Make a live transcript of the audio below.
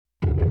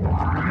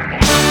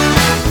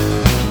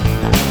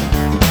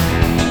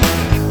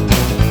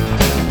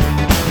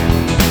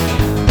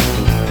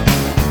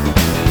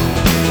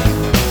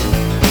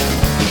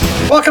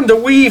Welcome to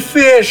We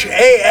Fish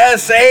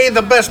ASA,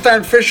 the best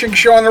darn fishing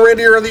show on the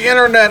radio or the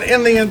internet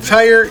in the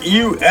entire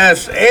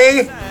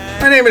USA.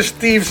 My name is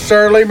Steve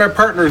Sarley. My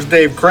partner is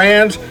Dave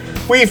Kranz.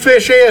 We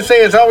Fish ASA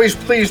is always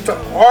pleased to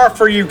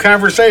offer you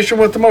conversation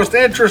with the most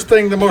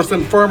interesting, the most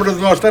informative,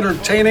 the most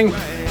entertaining,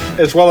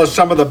 as well as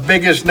some of the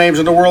biggest names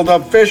in the world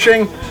of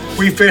fishing.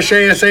 We Fish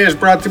ASA is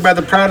brought to you by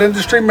the proud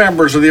industry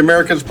members of the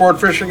American Sport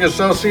Fishing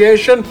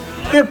Association,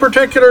 in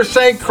particular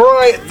St.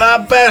 Croix,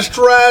 the best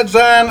rods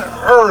on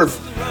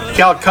earth,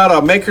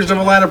 Calcutta, makers of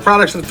a line of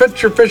products that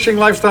fit your fishing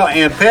lifestyle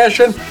and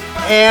passion,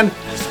 and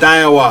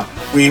Daiwa.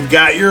 We've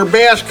got your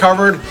bass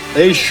covered.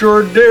 They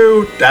sure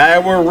do.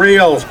 Daiwa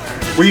Reels.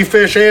 We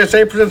Fish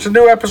ASA presents a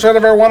new episode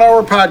of our 1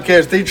 hour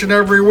podcast each and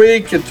every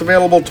week. It's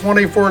available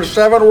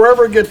 24/7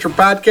 wherever you get your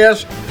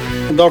podcasts.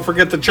 And don't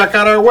forget to check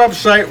out our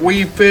website,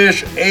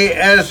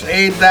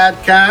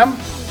 wefishasa.com.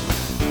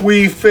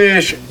 We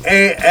Fish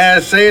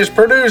ASA is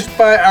produced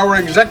by our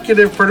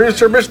executive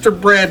producer, Mr.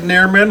 Brad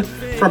Neerman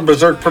from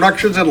Berserk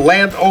Productions in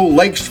Land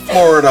O'Lakes,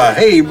 Florida.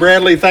 Hey,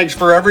 Bradley, thanks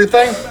for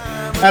everything.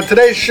 On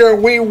today's show,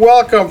 we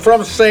welcome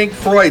from St.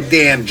 Croix,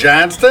 Dan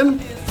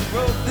Johnston.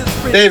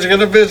 Dave's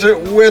going to visit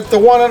with the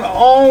one and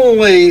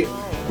only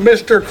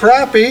Mr.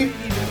 Crappie,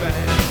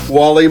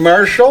 Wally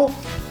Marshall.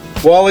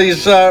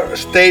 Wally's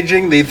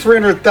staging the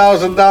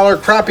 $300,000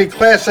 Crappie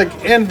Classic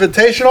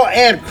Invitational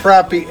and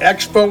Crappie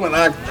Expo in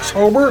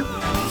October.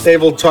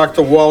 Dave will talk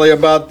to Wally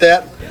about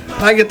that.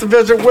 I get to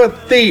visit with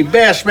the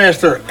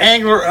Bassmaster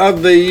Angler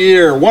of the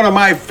Year, one of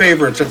my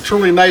favorites, a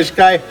truly nice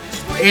guy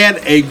and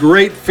a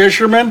great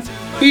fisherman.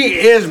 He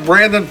is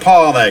Brandon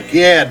Palaniuk.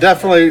 Yeah,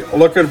 definitely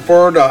looking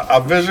forward to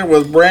a visit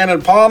with Brandon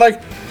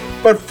Palaniuk.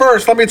 But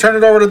first, let me turn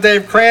it over to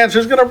Dave Kranz,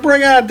 who's going to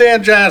bring on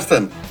Dan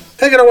Johnston.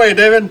 Take it away,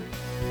 David.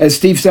 As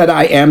Steve said,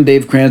 I am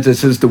Dave Kranz.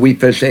 This is the We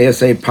Fish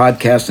ASA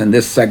podcast, and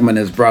this segment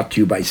is brought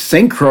to you by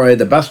St. Croix,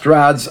 the best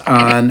rods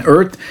on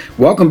earth.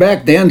 Welcome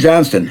back, Dan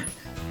Johnston.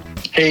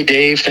 Hey,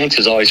 Dave. Thanks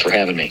as always for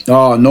having me.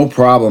 Oh, no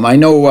problem. I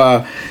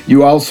know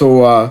you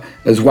also,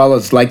 as well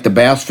as like the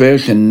bass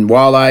fish and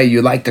walleye,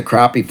 you like the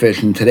crappie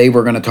fish. And today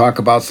we're going to talk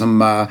about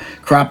some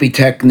crappie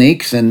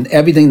techniques and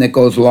everything that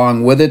goes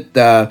along with it.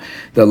 The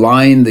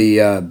line,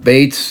 the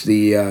baits,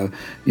 the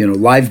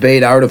live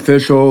bait,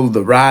 artificial,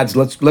 the rods.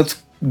 Let's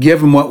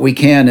give them what we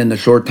can in the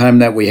short time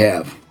that we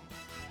have.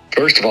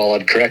 First of all,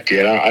 I'd correct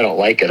you. I don't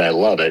like it. I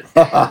love it.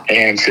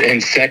 and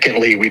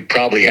secondly, we'd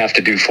probably have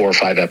to do 4 or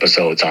 5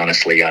 episodes,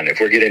 honestly, on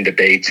if we're getting into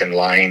baits and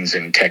lines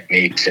and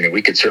techniques. And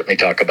we could certainly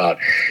talk about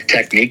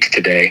techniques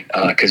today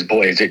because,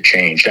 boy, has it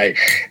changed.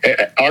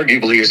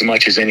 Arguably, as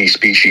much as any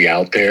species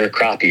out there,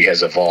 crappie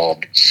has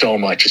evolved so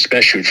much,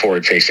 especially with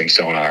forward-facing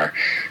sonar.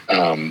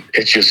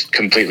 It's just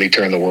completely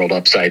turned the world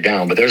upside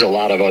down. But there's a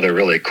lot of other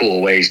really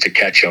cool ways to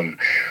catch them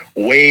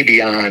way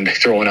beyond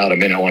throwing out a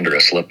minnow under a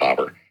slip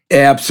bobber.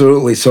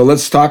 Absolutely. So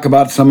let's talk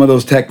about some of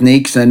those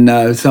techniques and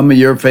some of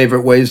your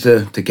favorite ways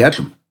to catch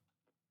them.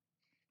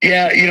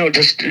 Yeah,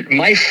 just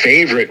my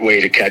favorite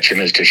way to catch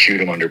them is to shoot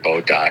them under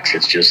boat docks.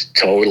 It's just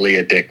totally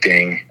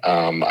addicting.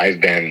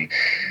 I've been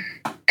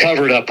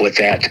covered up with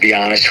that, to be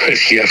honest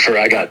with you.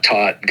 I got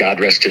taught, God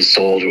rest his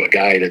soul, to a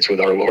guy that's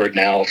with our Lord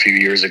now a few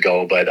years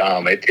ago. But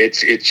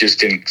it's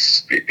just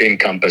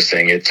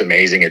encompassing. It's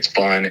amazing. It's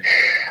fun.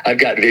 I've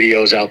got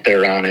videos out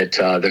there on it.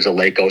 There's a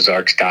Lake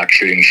Ozark stock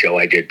shooting show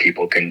I did.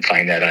 People can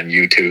find that on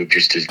YouTube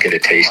just to get a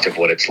taste of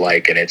what it's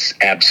like. And it's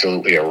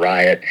absolutely a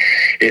riot.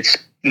 It's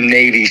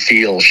Navy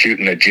SEAL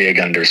shooting a jig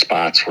under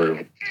spots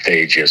where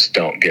they just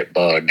don't get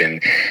bugged.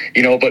 And,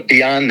 but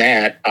beyond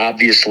that,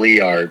 obviously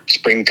our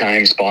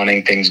springtime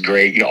spawning thing's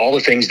great. All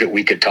the things that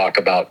we could talk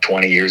about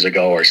 20 years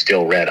ago are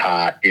still red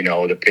hot,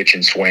 the pitch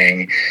and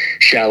swing,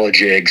 shallow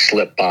jig,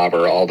 slip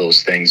bobber, all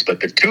those things.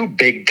 But the two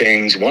big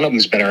things, one of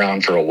them's been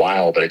around for a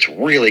while, but it's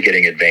really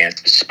getting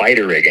advanced,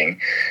 spider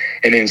rigging.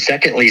 And then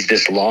secondly is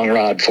this long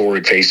rod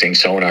forward-facing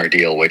sonar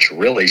deal, which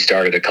really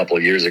started a couple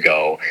of years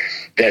ago.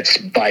 That's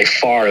by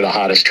far the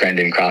hottest trend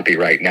in crappie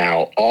right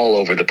now, all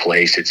over the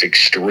place. It's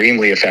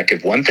extremely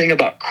effective. One thing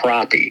about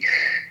crappie,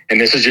 and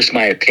this is just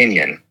my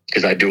opinion,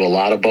 because I do a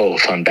lot of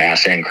both on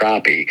bass and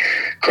crappie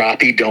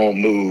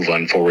don't move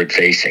on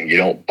forward-facing. You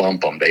don't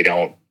bump them. They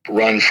don't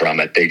run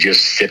from it. They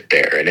just sit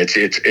there. And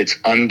it's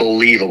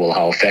unbelievable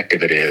how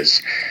effective it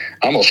is.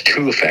 Almost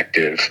too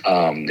effective,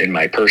 in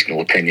my personal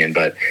opinion,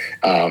 but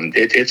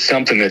it's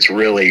something that's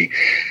really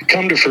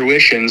come to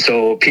fruition.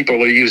 So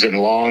people are using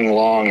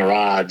long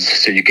rods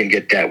so you can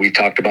get that. We've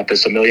talked about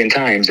this a million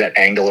times, that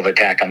angle of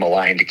attack on the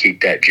line to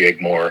keep that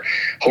jig more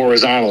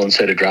horizontal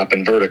instead of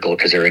dropping vertical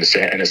because they're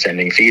an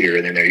ascending feeder,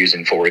 and then they're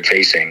using forward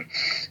facing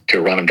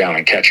to run them down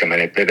and catch them.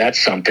 And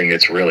that's something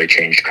that's really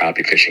changed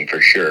crappie fishing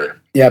for sure.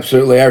 Yeah,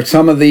 absolutely. Are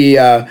some of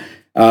the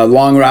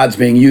long rods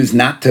being used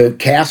not to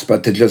cast,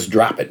 but to just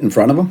drop it in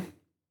front of them?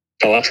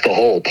 So that's the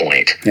whole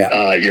point.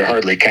 Yeah. You're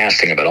hardly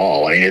casting them at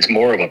all. I mean, it's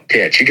more of a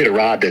pitch. You get a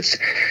rod that's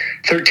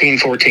 13,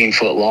 14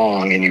 foot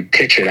long and you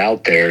pitch it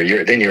out there,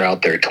 you're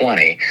out there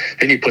 20.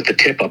 Then you put the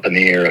tip up in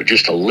the air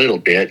just a little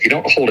bit. You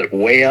don't hold it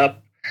way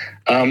up.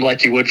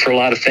 like you would for a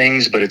lot of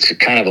things, but it's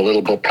kind of a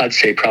little, I'd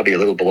say probably a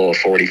little below a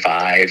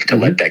 45 to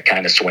let that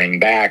kind of swing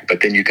back.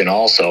 But then you can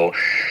also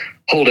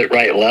hold it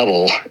right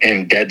level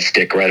and dead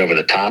stick right over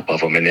the top of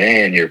them. And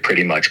then you're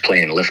pretty much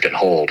playing lift and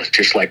hold,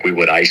 just like we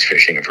would ice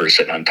fishing if we're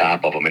sitting on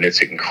top of them. And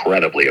it's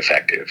incredibly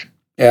effective.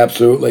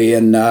 Absolutely.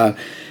 And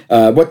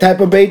what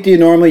type of bait do you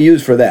normally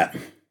use for that?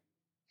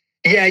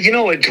 Yeah,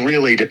 it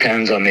really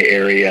depends on the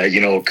area.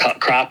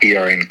 Crappie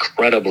are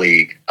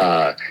incredibly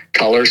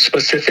color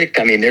specific.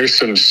 I mean, there's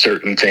some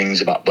certain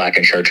things about black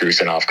and chartreuse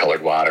and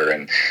off-colored water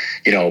and,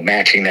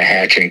 matching the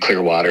hatch in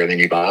clear water. And then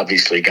you've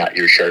obviously got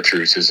your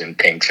chartreuses and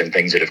pinks and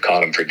things that have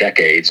caught them for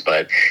decades.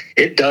 But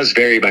it does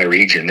vary by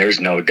region. There's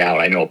no doubt.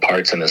 I know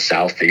parts in the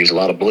South, they use a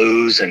lot of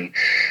blues and,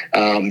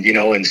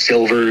 and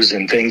silvers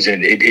and things.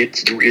 And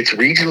it's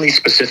regionally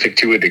specific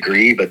to a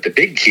degree. But the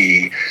big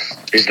key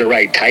is the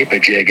right type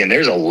of jig. And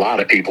there's a lot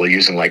of people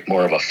using like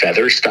more of a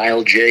feather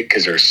style jig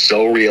because they're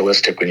so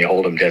realistic when you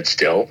hold them dead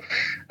still.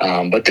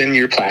 But then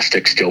your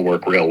plastics still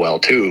work real well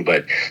too.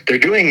 But they're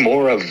doing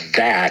more of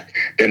that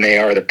than they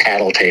are the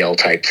paddle tail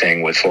type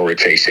thing with forward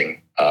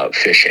facing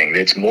fishing.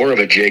 It's more of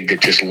a jig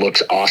that just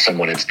looks awesome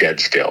when it's dead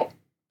still.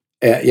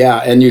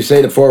 Yeah, and you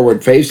say the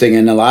forward facing,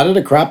 and a lot of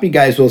the crappie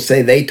guys will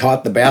say they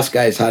taught the bass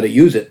guys how to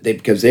use it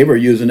because they were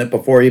using it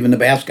before even the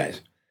bass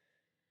guys.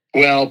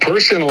 Well,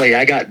 personally,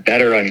 I got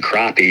better on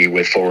crappie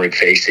with forward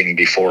facing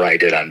before I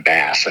did on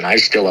bass, and I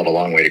still have a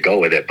long way to go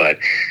with it, but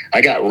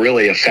I got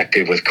really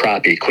effective with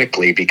crappie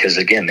quickly because,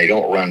 again, they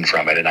don't run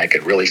from it, and I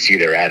could really see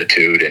their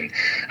attitude, and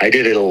I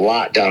did it a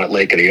lot down at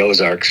Lake of the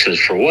Ozarks because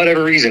for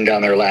whatever reason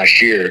down there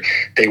last year,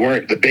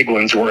 the big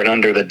ones weren't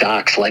under the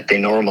docks like they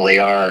normally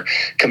are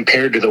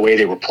compared to the way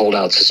they were pulled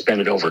out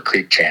suspended over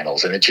creek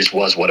channels, and it just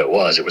was what it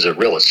was. It was a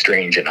real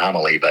strange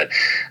anomaly, but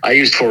I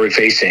used forward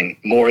facing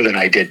more than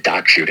I did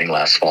dock shooting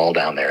last fall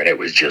down there, and it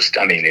was just,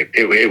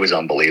 it was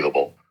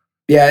unbelievable.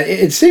 Yeah,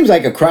 it seems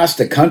like across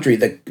the country,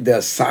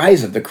 the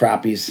size of the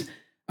crappies,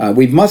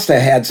 we must have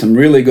had some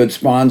really good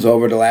spawns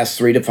over the last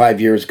 3 to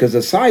 5 years because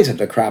the size of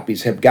the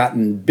crappies have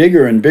gotten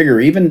bigger and bigger,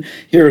 even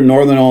here in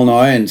northern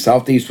Illinois and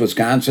southeast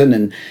Wisconsin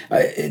and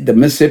the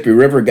Mississippi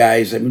River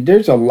guys.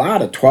 There's a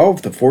lot of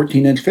 12 to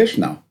 14-inch fish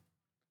now.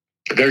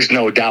 There's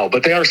no doubt,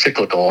 but they are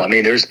cyclical.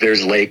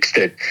 There's lakes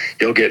that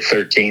you'll get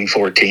 13,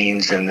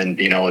 14s, and then,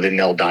 then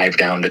they'll dive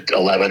down to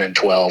 11 and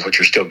 12,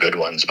 which are still good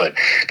ones, but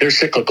they're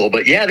cyclical.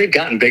 But yeah, they've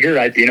gotten bigger.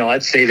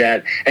 I'd say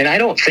that. And I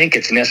don't think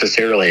it's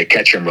necessarily a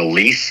catch and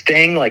release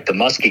thing. Like the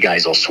muskie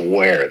guys will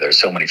swear there's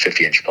so many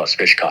 50-inch plus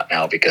fish caught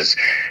now because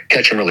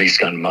catch and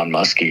release on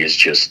muskie is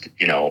just,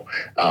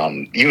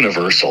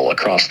 universal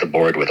across the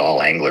board with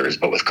all anglers.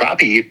 But with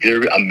crappie,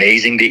 they're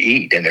amazing to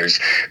eat, and there's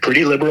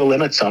pretty liberal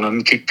limits on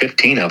them. Keep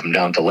 15 of them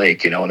down to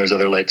lake, and there's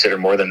other lakes that are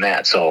more than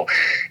that. So,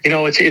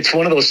 it's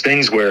one of those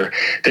things where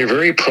they're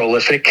very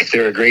prolific.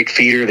 They're a great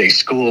feeder. They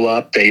school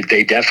up. They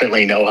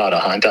definitely know how to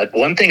hunt.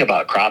 One thing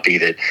about crappie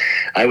that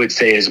I would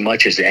say as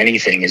much as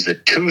anything is the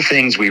two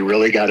things we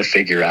really got to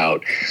figure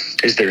out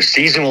is their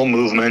seasonal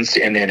movements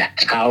and then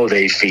how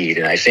they feed.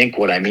 And I think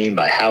what I mean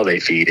by how they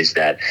feed is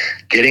that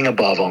getting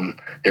above them,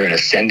 they're an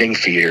ascending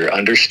feeder.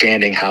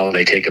 Understanding how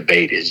they take a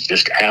bait is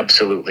just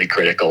absolutely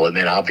critical. And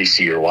then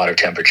obviously your water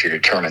temperature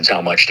determines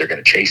how much they're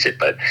going to chase it.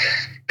 But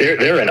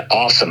they're an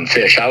awesome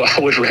fish. I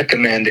would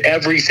recommend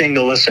every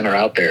single listener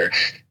out there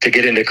to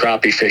get into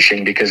crappie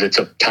fishing because it's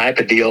a type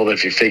of deal that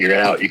if you figure it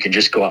out, you can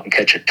just go out and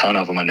catch a ton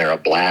of them and they're a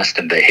blast.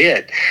 And the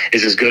hit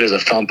is as good as a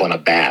thump on a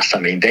bass.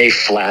 They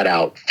flat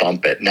out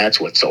thump it. And that's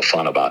what's so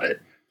fun about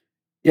it.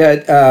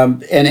 Yeah,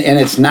 and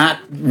it's not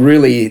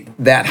really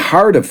that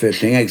hard of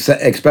fishing,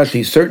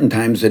 especially certain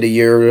times of the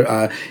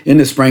year. In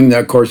the spring,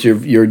 of course,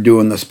 you're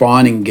doing the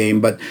spawning game,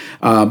 but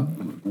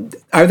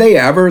are they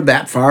ever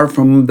that far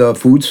from the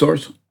food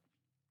source?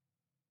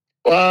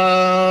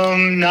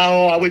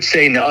 No, I would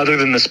say no, other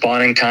than the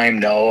spawning time,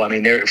 no.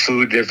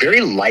 They're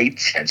very light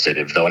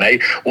sensitive though.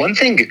 And one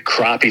thing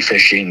crappie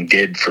fishing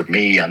did for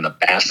me on the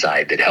bass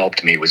side that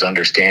helped me was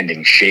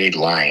understanding shade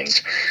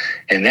lines.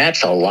 And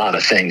that's a lot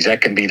of things.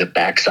 That can be the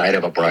backside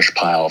of a brush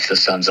pile if the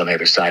sun's on the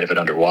other side of it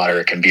underwater.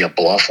 It can be a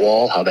bluff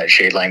wall, how that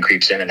shade line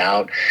creeps in and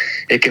out.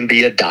 It can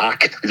be a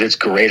dock that's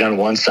great on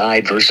one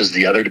side versus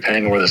the other,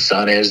 depending on where the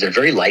sun is. They're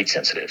very light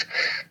sensitive,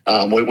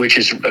 which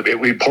is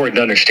important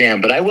to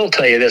understand. But I will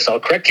tell you this, I'll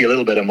correct you a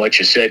little bit on what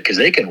you said because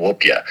they can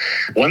whoop you.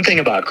 One thing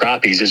about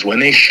crappies is when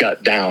they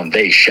shut down,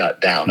 they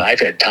shut down. I've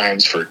had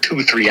times for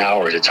 2-3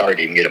 hours, it's hard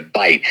to even get a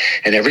bite.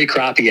 And every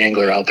crappie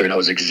angler out there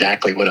knows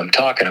exactly what I'm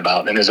talking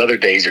about. And there's other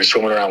days they're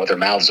swimming around with their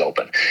mouths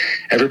open.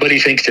 Everybody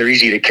thinks they're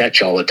easy to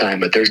catch all the time,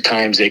 but there's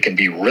times they can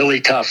be really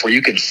tough where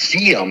you can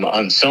see them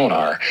on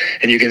sonar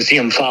and you can see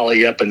them follow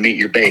you up and meet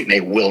your bait and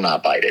they will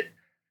not bite it.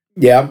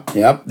 Yeah.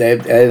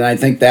 And I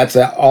think that's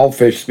all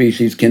fish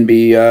species can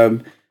be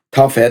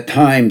tough at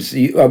times.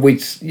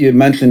 You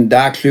mentioned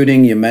dock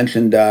shooting. You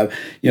mentioned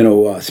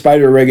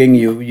spider rigging.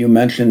 You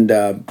mentioned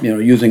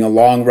using a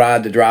long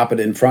rod to drop it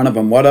in front of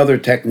them. What other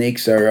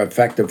techniques are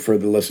effective for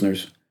the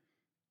listeners?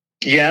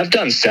 Yeah, I've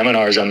done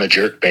seminars on the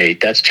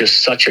jerkbait. That's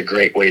just such a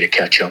great way to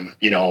catch them.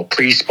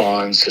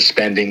 Pre-spawn,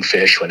 suspending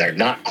fish when they're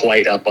not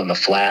quite up on the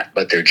flat,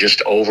 but they're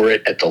just over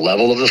it at the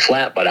level of the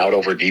flat, but out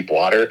over deep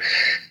water.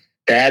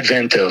 The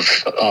advent of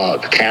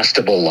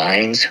castable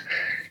lines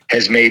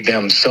has made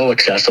them so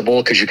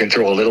accessible because you can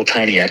throw a little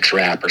tiny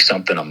X-Wrap or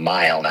something a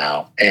mile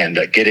now and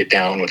get it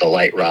down with a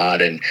light rod.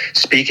 And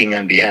speaking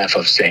on behalf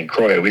of St.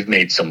 Croix, we've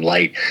made some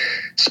light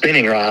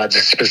spinning rods,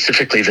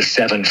 specifically the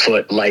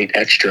 7-foot light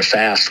extra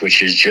fast,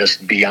 which is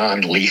just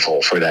beyond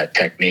lethal for that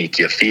technique.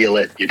 You feel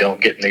it. You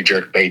don't get in the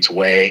jerkbait's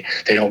way.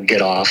 They don't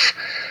get off.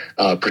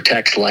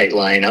 Protects light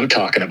line. I'm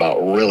talking about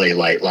really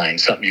light line,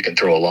 something you can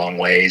throw a long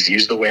ways,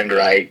 use the wind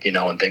right,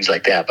 and things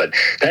like that. But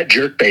that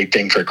jerkbait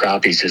thing for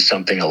crappies is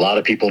something a lot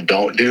of people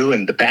don't do.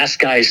 And the bass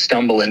guys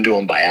stumble into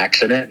them by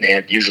accident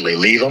and usually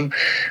leave them.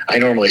 I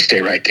normally stay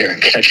right there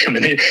and catch them.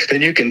 And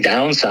then you can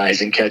downsize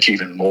and catch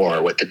even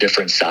more with the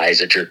different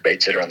size of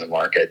jerkbaits that are on the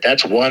market.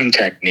 That's one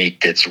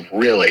technique that's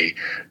really,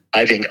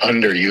 I think,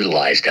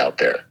 underutilized out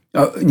there.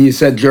 You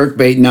said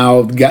jerkbait.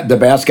 Now, the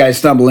bass guys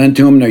stumble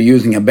into them. They're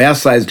using a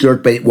bass-sized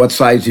jerkbait. What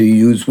size do you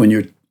use when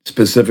you're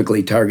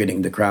specifically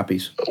targeting the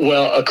crappies?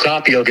 Well, a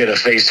crappie will get a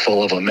face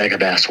full of a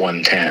Megabass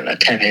 110, a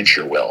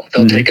 10-incher will.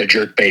 They'll take a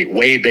jerkbait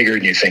way bigger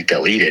than you think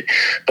they'll eat it.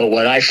 But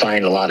what I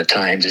find a lot of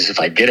times is if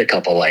I get a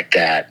couple like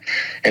that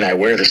and I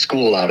wear the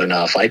school out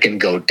enough, I can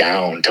go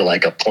down to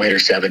like a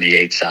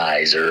 .78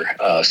 size or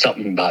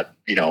something about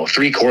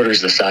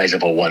 3/4 the size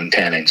of a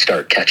 110 and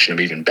start catching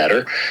them even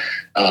better.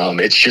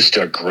 It's just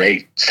a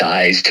great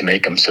size to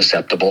make them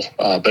susceptible.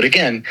 But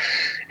again,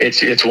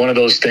 it's one of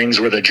those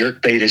things where the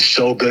jerkbait is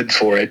so good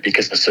for it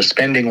because the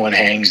suspending one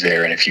hangs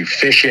there. And if you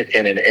fish it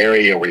in an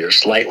area where you're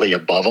slightly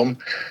above them,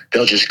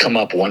 they'll just come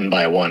up one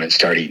by one and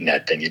start eating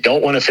that thing. You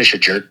don't want to fish a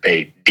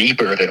jerkbait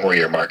deeper than where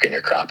you're marking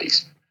your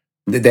crappies.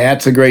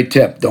 That's a great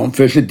tip. Don't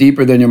fish it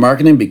deeper than you're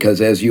marketing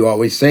because, as you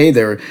always say,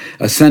 they're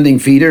ascending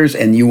feeders,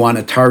 and you want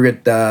to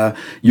target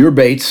your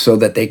baits so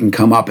that they can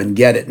come up and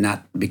get it,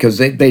 not because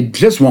they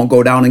just won't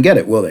go down and get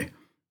it, will they?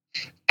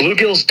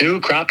 Bluegills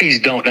do,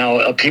 crappies don't.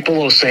 Now, people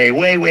will say,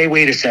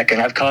 wait a second,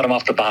 I've caught them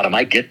off the bottom.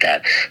 I get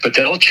that. But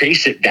they'll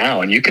chase it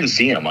down. You can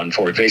see them on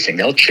forward facing.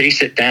 They'll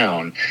chase it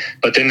down,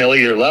 but then they'll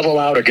either level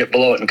out or get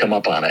below it and come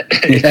up on it.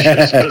 It's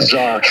just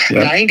bizarre.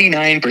 Yep.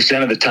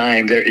 99% of the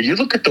time, you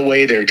look at the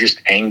way they're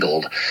just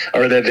angled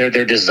or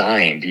they're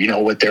designed,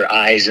 with their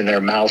eyes and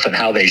their mouth and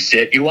how they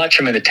sit. You watch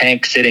them in the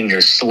tank sitting,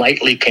 they're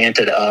slightly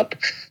canted up.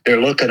 They're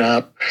looking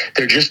up.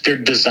 They're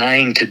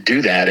designed to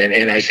do that.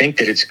 And I think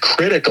that it's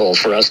critical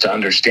for us to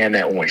understand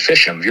that when we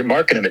fish them. If you're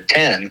marking them at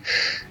 10,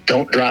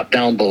 don't drop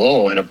down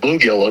below. And a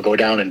bluegill will go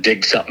down and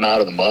dig something out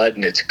of the mud.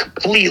 And it's a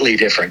completely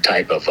different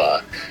type of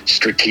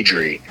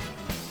strategery.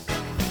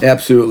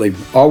 Absolutely.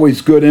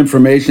 Always good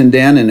information,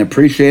 Dan, and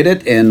appreciate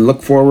it. And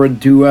look forward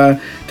to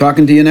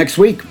talking to you next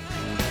week.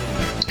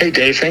 Hey,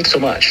 Dave, thanks so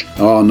much.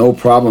 Oh, no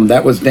problem.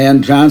 That was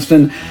Dan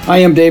Johnston. I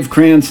am Dave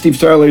Cran, Steve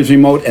Starley's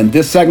remote, and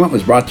this segment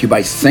was brought to you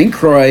by St.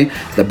 Croix,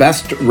 the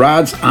best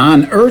rods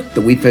on earth. The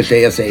We Fish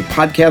ASA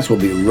podcast will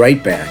be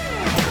right back.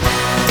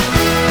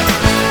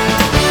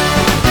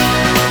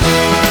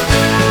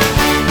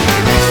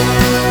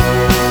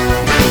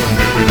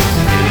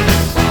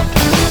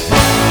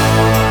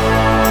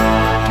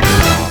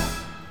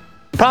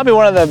 Probably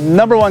one of the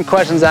number one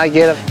questions I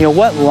get,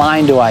 what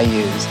line do I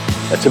use?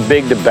 That's a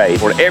big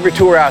debate. On every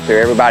tour out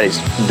there, everybody's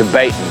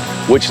debating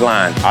which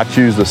line. I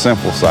choose the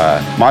simple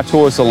side. My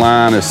choice of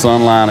line is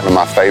Sunline. One of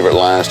my favorite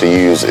lines to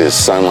use is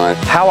Sunline.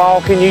 How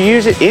all can you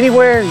use it?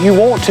 Anywhere you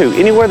want to.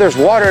 Anywhere there's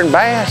water and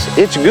bass,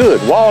 it's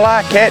good.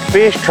 Walleye,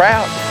 catfish,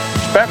 trout,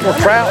 speckled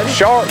trout,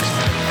 sharks.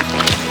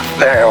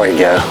 There we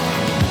go.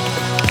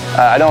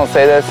 I don't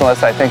say this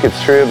unless I think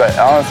it's true, but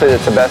honestly,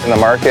 it's the best in the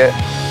market.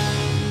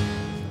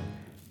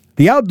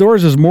 The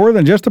outdoors is more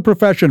than just a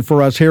profession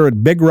for us here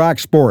at Big Rock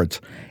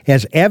Sports.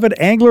 As avid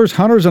anglers,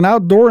 hunters, and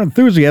outdoor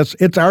enthusiasts,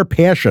 it's our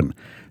passion.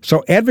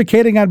 So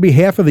advocating on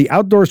behalf of the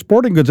outdoor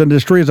sporting goods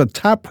industry is a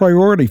top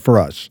priority for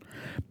us.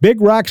 Big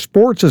Rock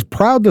Sports is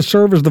proud to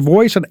serve as the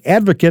voice and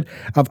advocate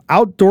of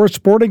outdoor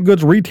sporting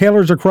goods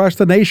retailers across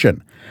the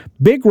nation.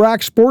 Big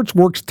Rock Sports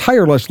works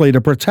tirelessly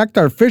to protect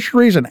our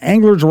fisheries and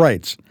anglers'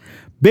 rights.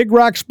 Big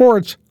Rock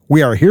Sports,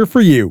 we are here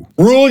for you.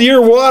 Rule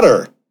your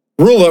water.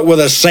 Rule it with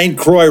a St.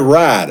 Croix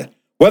rod.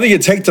 Whether you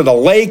take to the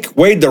lake,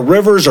 wade the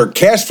rivers, or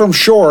cast from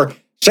shore,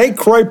 St.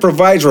 Croix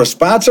provides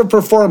responsive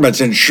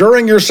performance,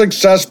 ensuring your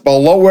success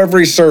below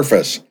every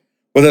surface.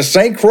 With a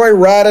St. Croix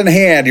rod in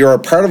hand, you're a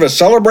part of a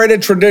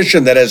celebrated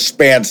tradition that has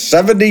spanned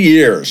 70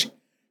 years.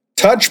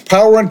 Touch,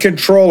 power, and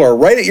control are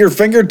right at your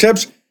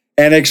fingertips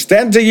and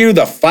extend to you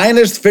the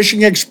finest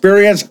fishing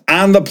experience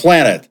on the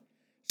planet.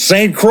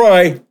 St.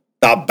 Croix,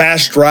 the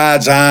best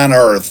rods on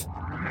earth.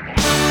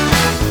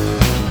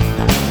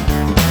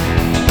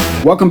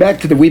 Welcome back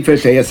to the We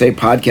Fish ASA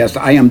podcast.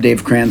 I am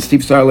Dave Cran.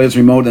 Steve Sarle is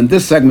remote, and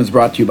this segment is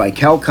brought to you by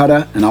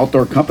Calcutta, an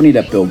outdoor company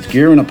that builds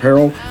gear and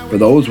apparel for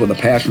those with a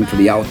passion for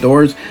the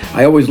outdoors.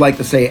 I always like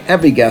to say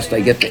every guest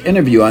I get to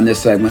interview on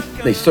this segment,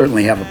 they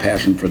certainly have a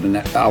passion for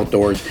the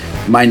outdoors.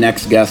 My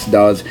next guest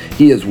does.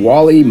 He is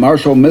Wally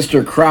Marshall,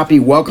 Mr. Crappie.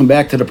 Welcome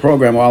back to the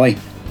program, Wally.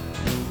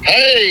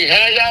 Hey,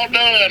 how y'all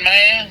doing,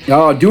 man?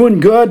 Oh, doing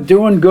good.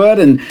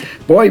 And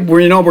boy,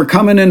 we're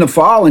coming into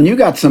fall, and you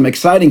got some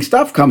exciting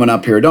stuff coming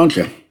up here, don't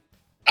you?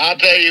 I'll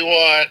tell you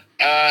what,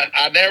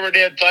 I never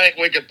did think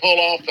we could pull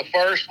off the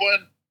first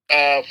one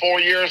 4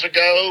 years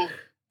ago,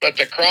 but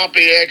the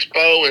Crappie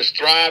Expo is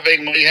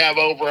thriving. We have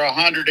over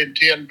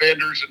 110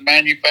 vendors and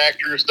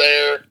manufacturers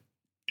there.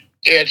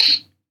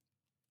 It's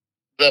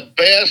the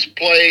best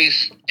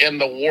place in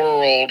the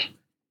world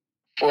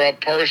for a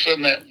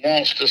person that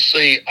wants to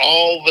see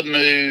all the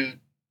new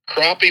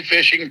crappie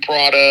fishing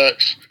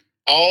products,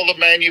 all the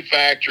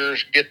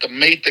manufacturers, get to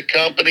meet the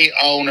company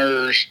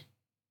owners.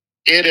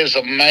 It is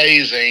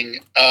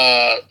amazing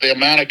the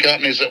amount of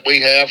companies that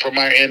we have from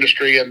our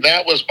industry, and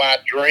that was my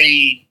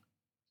dream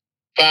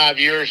 6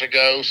 years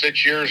ago,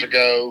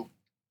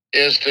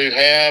 is to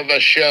have a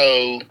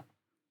show.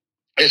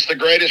 It's the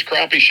greatest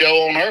crappie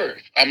show on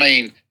earth. I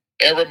mean,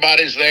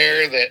 everybody's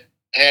there that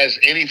has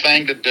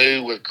anything to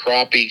do with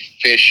crappie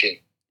fishing.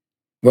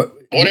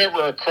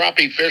 Whatever a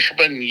crappie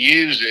fisherman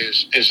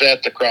uses is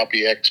at the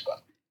Crappie Expo.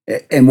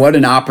 And what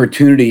an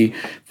opportunity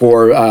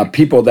for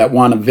people that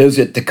want to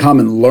visit to come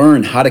and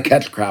learn how to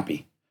catch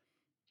crappie.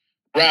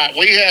 Right.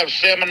 We have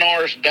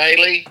seminars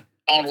daily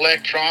on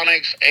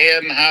electronics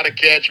and how to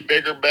catch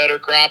bigger, better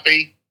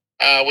crappie.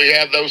 We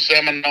have those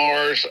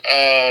seminars.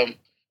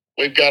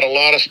 We've got a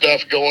lot of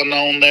stuff going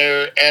on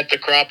there at the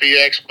Crappie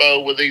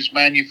Expo with these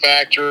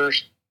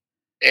manufacturers.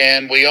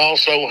 And we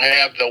also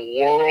have the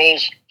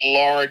world's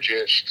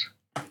largest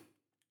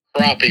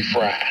crappie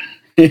fry.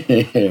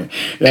 And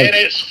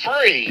it's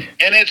free.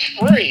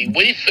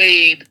 We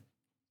feed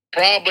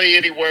probably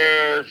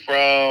anywhere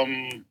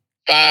from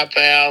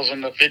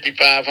 5,000 to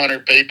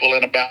 5,500 people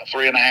in about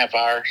 3.5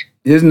 hours.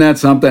 Isn't that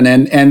something?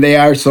 And they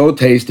are so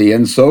tasty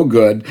and so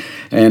good.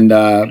 And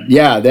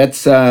that's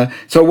so.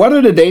 What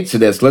are the dates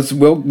of this?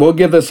 We'll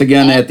give this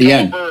again at the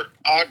end.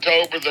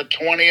 October the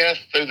 20th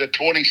through the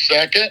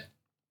 22nd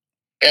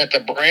at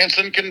the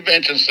Branson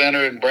Convention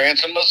Center in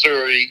Branson,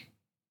 Missouri.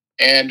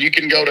 And you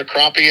can go to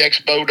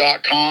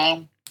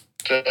crappieexpo.com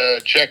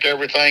to check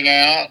everything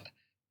out.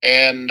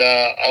 And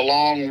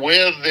along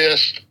with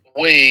this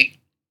week,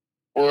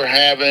 we're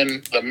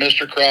having the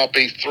Mr.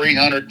 Crappie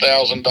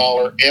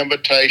 $300,000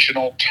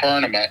 invitational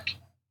tournament.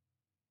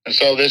 And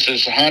so this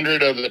is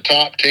 100 of the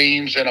top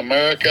teams in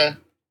America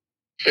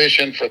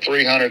fishing for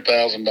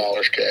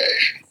 $300,000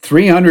 cash.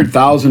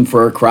 $300,000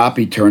 for a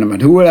crappie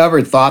tournament. Who would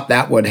ever thought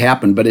that would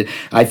happen? But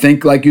I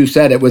think, like you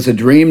said, it was a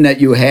dream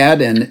that you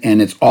had, and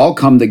it's all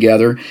come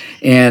together.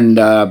 And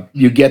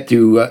you get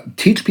to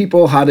teach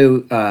people how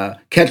to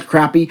catch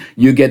crappie.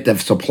 You get to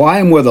supply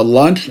them with a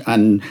lunch,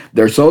 and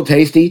they're so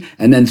tasty.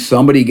 And then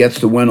somebody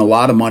gets to win a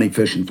lot of money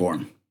fishing for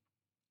them.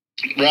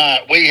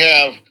 Right. We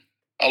have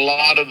a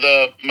lot of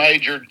the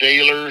major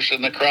dealers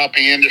in the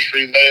crappie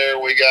industry there.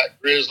 We got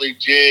Grizzly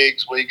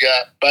Jigs, we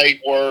got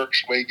Bait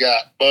Works, we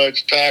got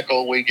Bud's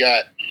Tackle, we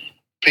got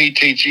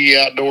PTG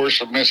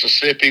Outdoors of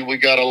Mississippi. We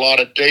got a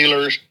lot of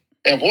dealers.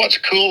 And what's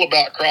cool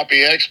about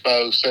Crappie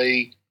Expo,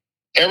 see,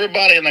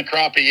 everybody in the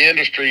crappie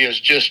industry is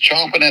just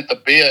chomping at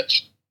the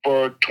bits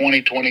for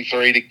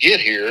 2023 to get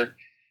here.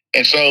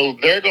 And so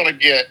they're going to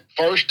get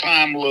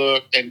first-time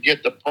look and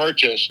get to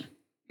purchase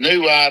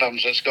new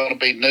items that's going to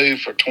be new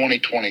for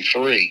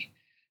 2023.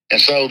 And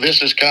so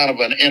this is kind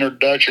of an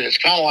introduction. It's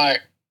kind of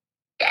like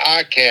the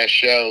ICAST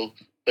show,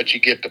 but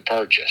you get to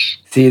purchase.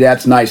 See,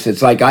 that's nice.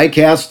 It's like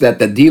ICAST that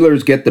the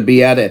dealers get to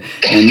be at it,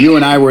 and you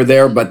and I were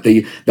there, but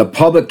the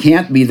public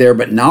can't be there,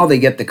 but now they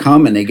get to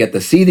come and they get to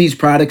see these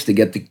products, they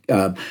get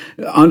to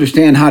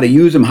understand how to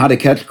use them, how to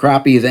catch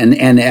crappies,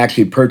 and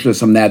actually purchase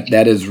them.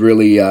 That is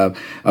really a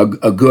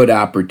good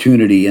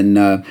opportunity. And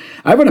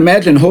I would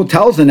imagine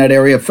hotels in that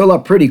area fill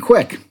up pretty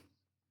quick.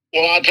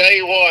 Well, I'll tell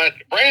you what,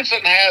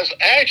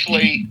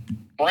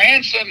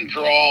 Branson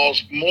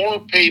draws more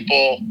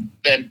people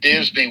than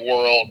Disney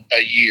World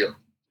a year.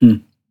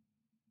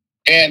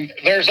 And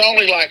there's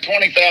only like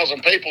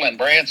 20,000 people in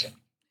Branson.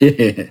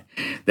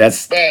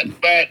 That's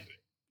but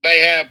they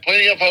have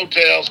plenty of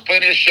hotels,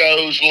 plenty of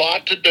shows, a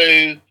lot to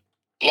do,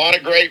 a lot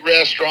of great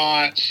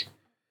restaurants.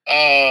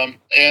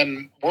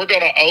 And we're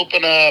going to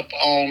open up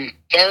on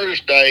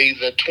Thursday,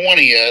 the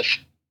 20th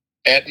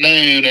at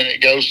noon, and it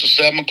goes to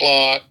 7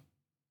 o'clock.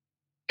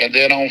 And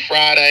then on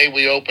Friday,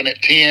 we open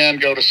at 10,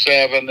 go to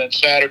 7. Then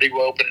Saturday, we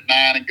open at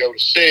 9 and go to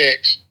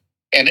 6.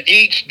 And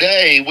each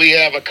day, we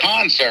have a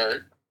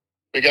concert.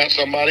 We got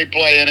somebody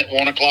playing at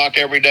 1 o'clock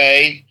every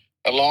day,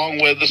 along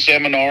with the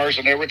seminars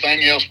and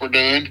everything else we're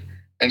doing.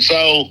 And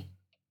so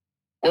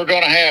we're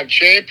going to have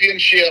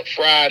Championship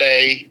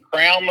Friday,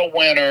 crown the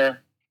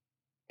winner,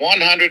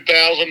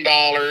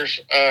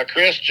 $100,000.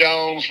 Chris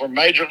Jones from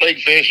Major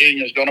League Fishing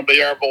is going to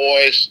be our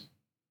voice.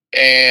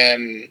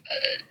 and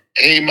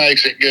he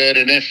makes it good.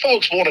 And if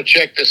folks want to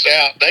check this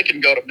out, they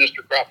can go to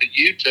Mr. Crappie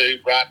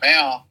YouTube right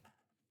now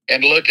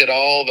and look at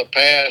all the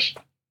past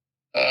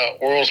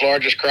world's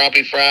largest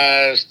crappie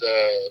fries,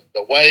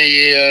 the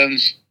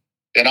weigh-ins,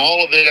 and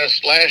all of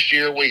this. Last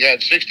year, we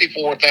had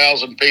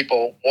 64,000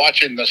 people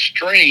watching the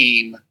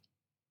stream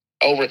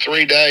over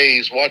 3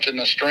 days, watching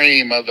the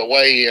stream of the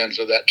weigh-ins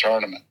of that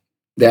tournament.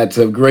 That's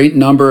a great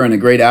number and a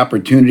great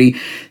opportunity.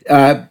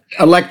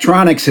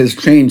 Electronics has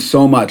changed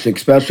so much,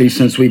 especially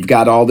since we've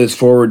got all this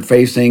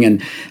forward-facing.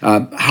 And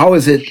how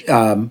is it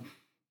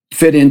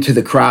fit into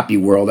the crappie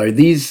world? Are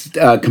these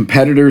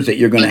competitors that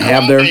you're going to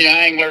have there? The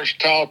anglers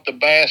taught the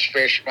bass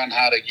fishermen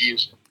how to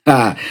use it.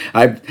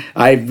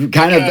 I've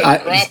kind of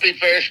crappie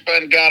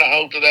fishermen got a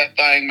hold of that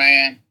thing,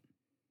 man,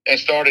 and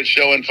started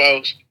showing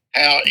folks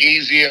how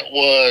easy it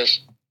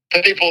was.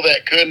 People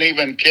that couldn't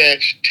even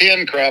catch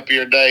 10 crappie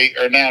a day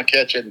are now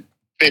catching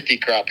 50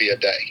 crappie a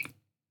day.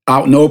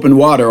 Out in open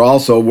water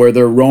also, where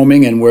they're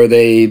roaming and where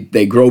they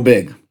grow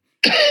big.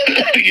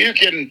 You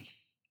can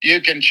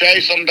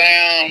chase them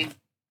down.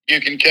 You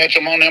can catch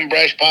them on them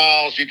brush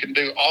piles. You can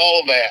do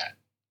all of that.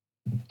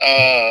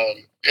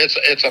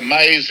 It's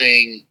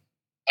amazing.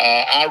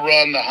 I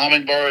run the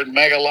Hummingbird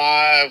Mega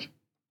Live,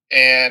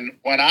 and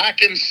when I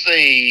can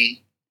see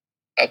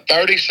a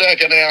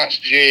 32nd ounce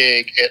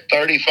jig at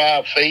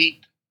 35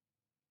 feet,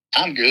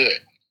 I'm good.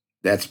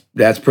 That's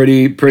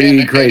pretty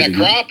crazy. And the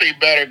crappie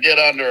better get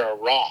under a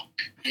rock.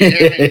 You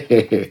hear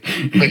me?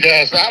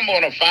 Because I'm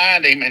going to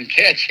find him and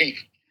catch him.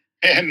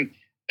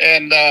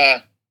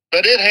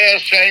 But it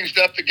has changed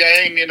up the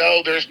game. You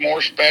know, there's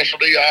more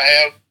specialty. I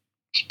have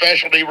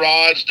specialty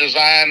rods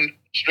designed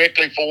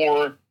strictly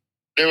for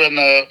doing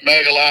the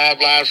Mega Live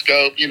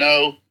scope,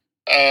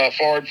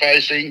 forward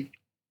facing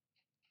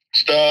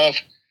stuff.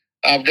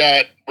 I've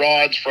got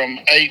rods from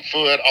 8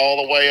 foot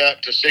all the way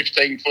up to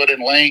 16 foot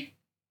in length,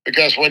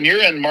 because when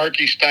you're in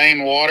murky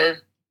stained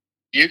water,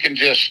 you can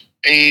just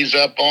ease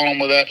up on them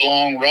with that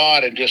long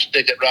rod and just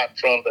stick it right in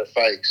front of their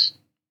face.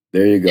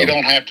 There you go. You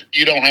don't have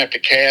to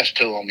cast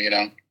to them,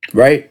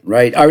 Right.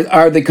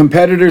 Are the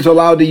competitors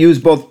allowed to use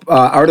both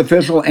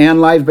artificial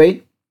and live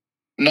bait?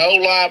 No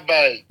live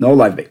bait. No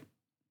live bait.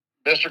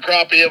 Mr.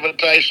 Crappie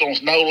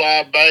Invitational's no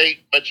live bait,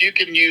 but you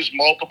can use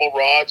multiple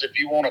rods if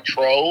you want to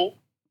troll.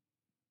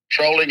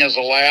 Trolling is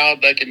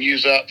allowed. They can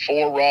use up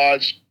 4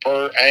 rods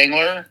per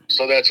angler,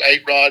 so that's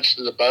 8 rods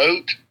to the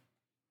boat.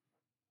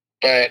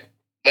 But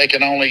they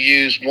can only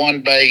use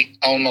 1 bait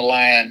on the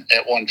line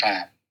at one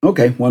time.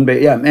 Okay, 1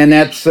 bait, yeah. And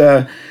that's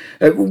how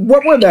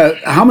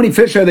many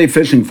fish are they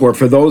fishing for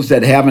those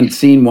that haven't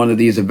seen one of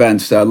these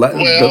events?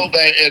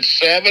 It's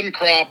 7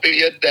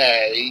 crappie a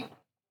day,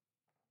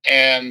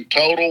 and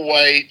total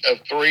weight of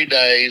 3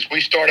 days.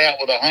 We start out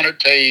with 100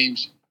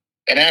 teams.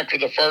 And after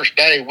the first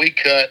day, we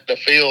cut the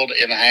field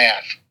in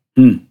half.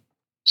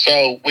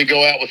 So we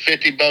go out with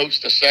 50 boats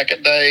the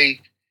second day,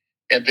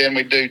 and then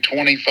we do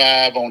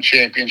 25 on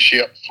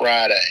Championship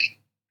Friday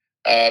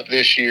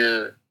this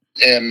year.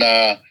 And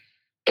the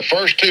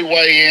first 2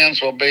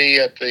 weigh-ins will be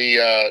at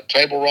the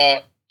Table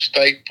Rock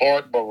State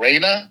Park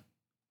Marina.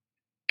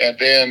 And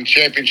then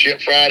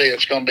Championship Friday,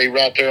 it's going to be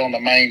right there on the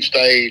main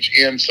stage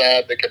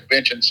inside the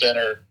convention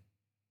center.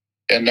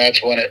 And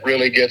that's when it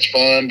really gets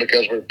fun,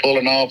 because we're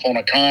pulling off on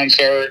a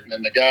concert, and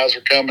then the guys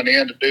are coming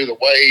in to do the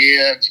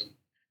weigh-ins.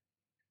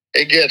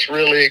 It gets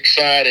really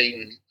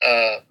exciting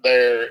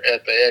there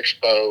at the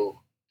expo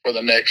for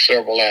the next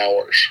several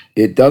hours.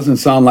 It doesn't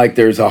sound like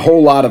there's a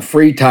whole lot of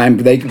free time.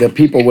 The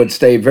people would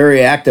stay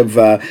very active,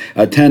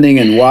 attending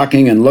and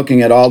walking and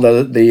looking at all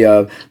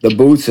the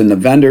booths and the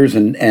vendors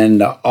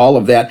and all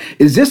of that.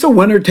 Is this a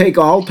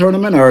winner-take-all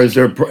tournament, or is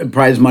there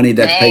prize money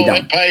that's paid out? No,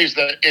 it pays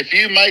if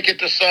you make it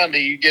to Sunday,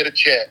 you get a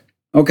check.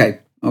 Okay.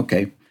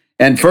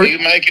 And if you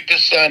make it to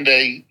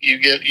Sunday, you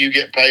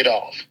get paid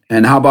off.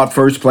 And how about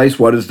first place?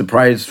 What is the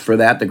prize for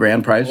that? The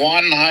grand prize?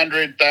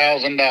 $100,000.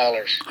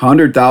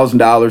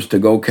 $100,000 to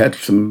go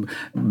catch some,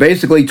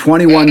 basically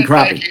 21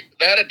 crappie.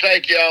 That'll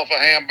take you off of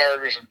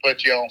hamburgers and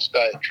put you on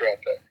stage right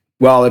there.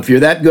 Well, if you're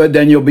that good,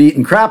 then you'll be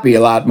eating crappie a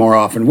lot more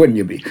often, wouldn't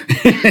you be?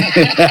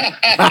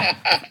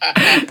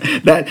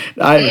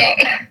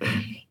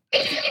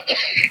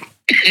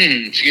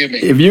 Excuse me.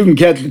 If you can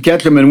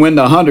catch them and win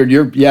the 100,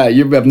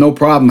 you have no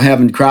problem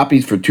having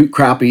crappies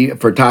crappie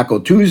for Taco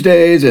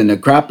Tuesdays and a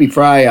crappie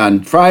fry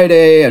on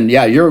Friday, and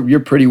you're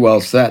pretty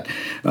well set.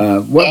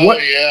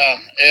 Yeah,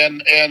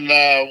 and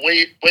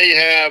we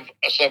have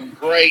some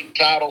great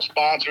title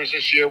sponsors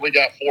this year. We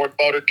got Ford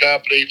Motor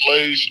Company,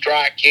 Lew's,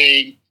 Strike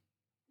King,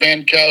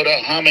 Minn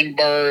Kota,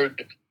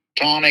 Hummingbird,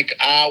 Tonic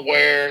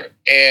Eyewear,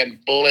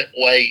 and Bullet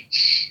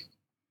Weights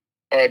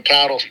are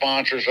title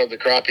sponsors of the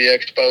Crappie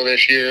Expo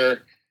this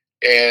year,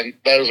 and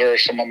those are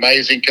some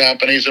amazing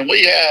companies. And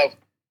we have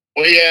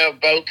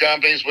boat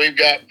companies. We've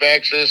got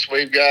Vexus,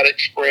 we've got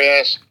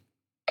Express,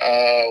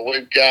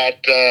 we've got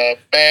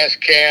Bass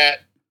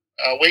Cat.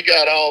 We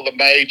got all the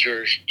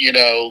majors, in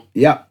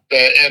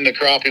the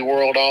crappie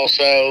world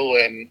also,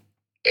 and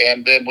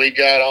then we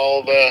got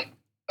all the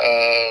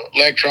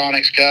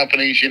electronics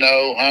companies,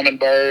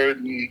 Humminbird,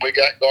 and we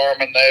got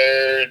Garmin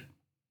there.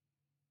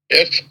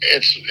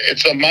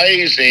 It's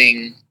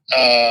amazing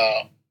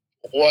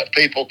what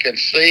people can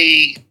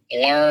see,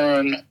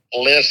 learn,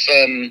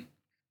 listen,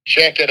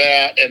 check it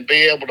out, and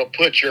be able to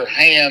put your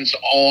hands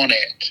on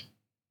it.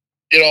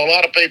 A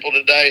lot of people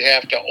today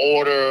have to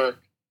order.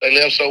 They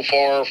live so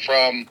far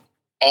from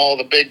all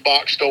the big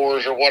box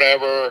stores or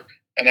whatever,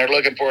 and they're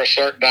looking for a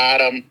certain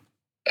item.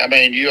 I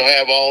mean, you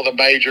have all the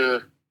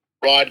major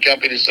rod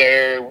companies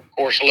there. Of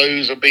course,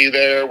 Lou's will be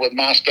there with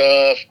my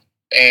stuff,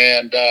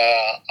 and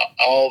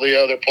all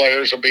the other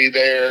players will be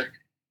there.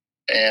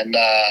 And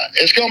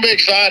it's going to be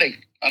exciting.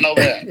 I know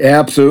that.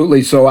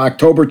 Absolutely. So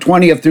October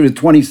 20th through the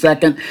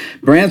 22nd,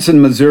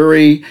 Branson,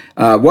 Missouri.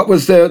 What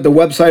was the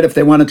website if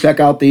they want to check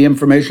out the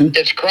information?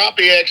 It's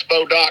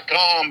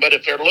crappieexpo.com, but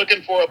if they're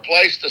looking for a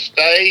place to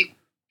stay,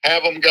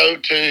 have them go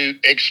to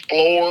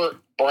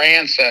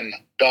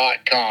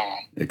explorebranson.com.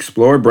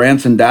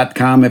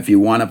 Explorebranson.com if you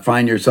want to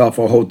find yourself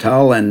a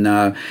hotel and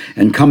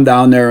come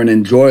down there and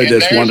enjoy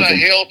this wonderful.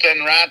 There's a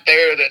Hilton right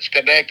there that's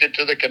connected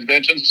to the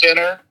convention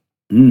center,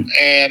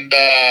 and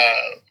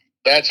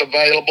that's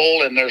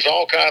available. And there's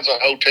all kinds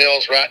of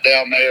hotels right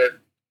down there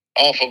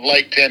off of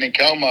Lake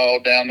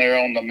Taneycomo down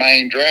there on the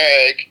main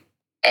drag.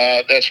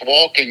 That's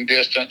walking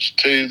distance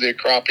to the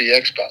Crappie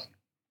Expo.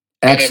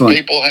 Excellent. And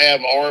if people have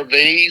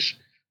RVs,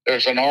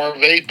 there's an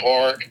RV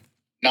park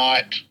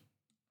not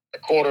a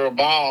quarter of a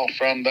mile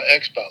from the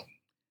expo.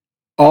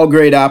 All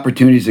great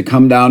opportunities to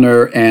come down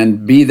there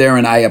and be there,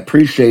 and I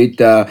appreciate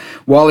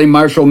Wally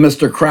Marshall,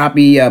 Mr.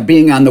 Crappie,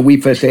 being on the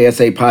We Fish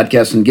ASA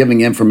podcast and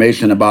giving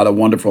information about a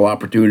wonderful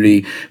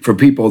opportunity for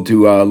people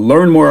to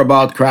learn more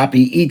about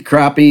crappie, eat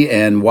crappie,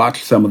 and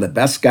watch some of the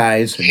best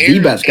guys, the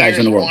best guys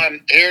in the world.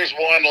 Here's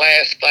one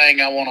last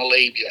thing I want to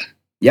leave you.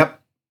 Yep.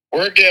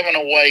 We're giving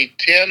away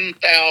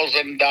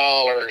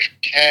 $10,000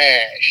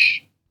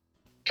 cash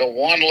to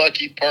one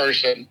lucky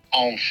person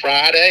on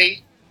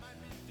Friday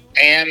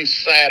and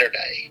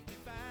Saturday.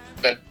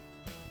 But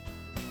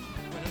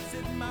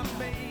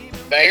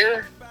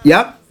there,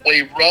 yep,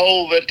 we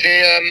roll the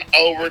 10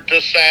 over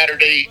to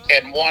Saturday,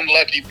 and one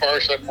lucky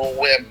person will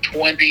win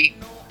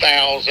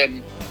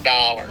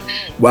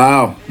 $20,000.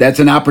 Wow, that's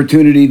an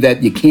opportunity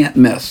that you can't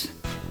miss.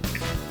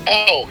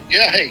 Oh,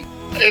 yay.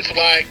 It's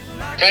like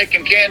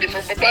taking candy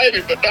from a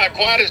baby, but not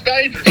quite as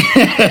dangerous.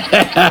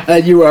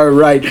 You are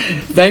right.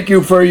 Thank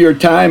you for your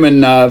time,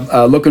 and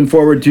looking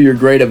forward to your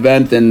great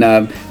event. And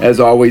as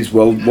always,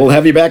 we'll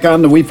have you back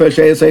on the We Fish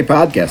ASA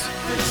podcast.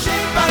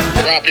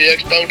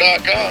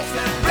 CrappieExpo.com.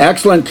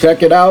 Excellent.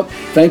 Check it out.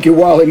 Thank you,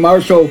 Wally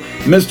Marshall.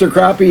 Mr.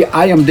 Crappie,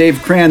 I am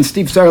Dave Cran.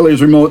 Steve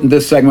Sarley's remote, and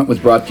this segment was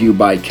brought to you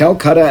by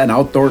Calcutta, an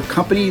outdoor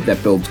company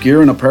that builds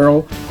gear and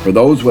apparel for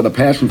those with a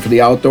passion for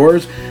the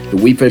outdoors. The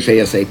We Fish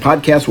ASA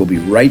podcast will be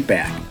right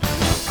back.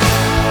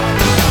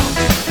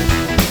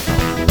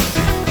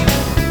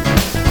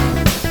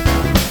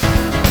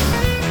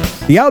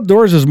 The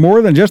outdoors is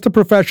more than just a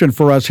profession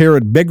for us here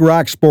at Big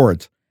Rock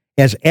Sports.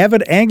 As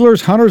avid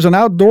anglers, hunters, and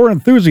outdoor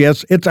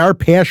enthusiasts, it's our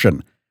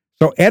passion.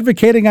 So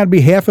advocating on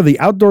behalf of the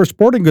outdoor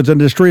sporting goods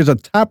industry is a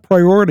top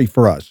priority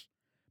for us.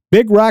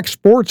 Big Rock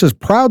Sports is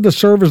proud to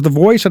serve as the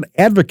voice and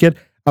advocate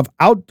of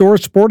outdoor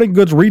sporting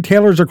goods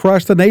retailers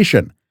across the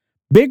nation.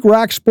 Big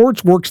Rock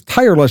Sports works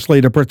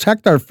tirelessly to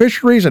protect our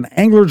fisheries and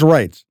anglers'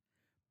 rights.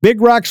 Big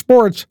Rock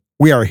Sports,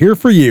 we are here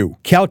for you.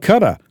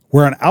 Calcutta,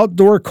 we're an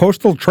outdoor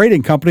coastal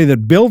trading company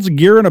that builds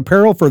gear and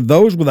apparel for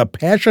those with a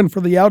passion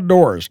for the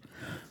outdoors.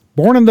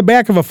 Born in the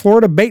back of a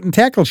Florida bait and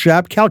tackle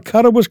shop,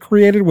 Calcutta was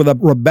created with a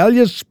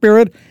rebellious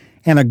spirit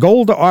and a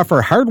goal to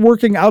offer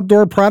hardworking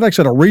outdoor products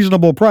at a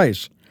reasonable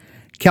price.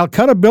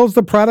 Calcutta builds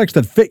the products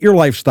that fit your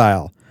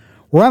lifestyle.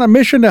 We're on a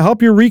mission to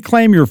help you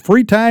reclaim your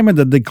free time and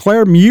to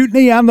declare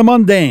mutiny on the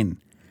mundane.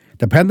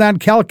 Depend on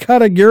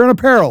Calcutta gear and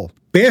apparel.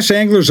 Bass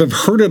anglers have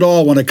heard it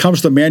all when it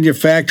comes to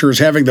manufacturers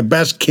having the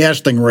best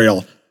casting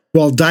reel.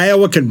 Well,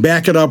 Daiwa can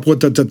back it up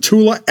with the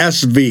Tatula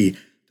SV.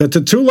 The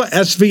Tatula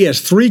SV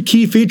has three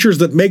key features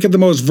that make it the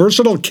most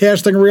versatile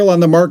casting reel on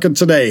the market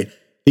today.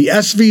 The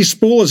SV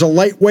spool is a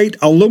lightweight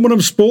aluminum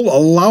spool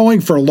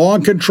allowing for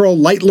long control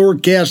light lure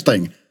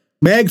casting.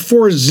 Mag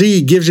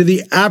 4Z gives you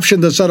the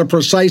option to set a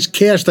precise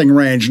casting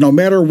range no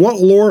matter what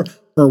lure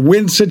or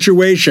wind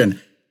situation.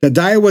 The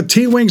Daiwa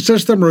T-Wing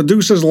system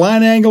reduces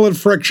line angle and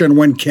friction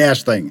when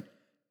casting.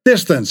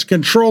 Distance,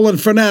 control, and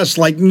finesse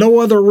like no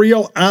other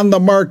reel on the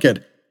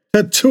market.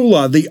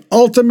 Tatula, the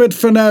ultimate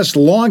finesse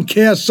long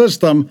cast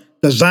system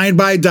designed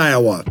by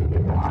Daiwa.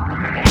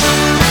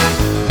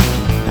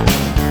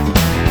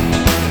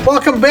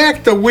 Welcome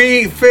back to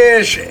We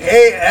Fish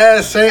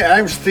ASA.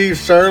 I'm Steve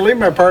Sarley.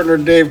 My partner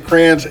Dave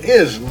Kranz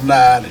is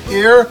not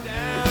here.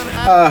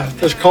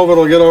 This COVID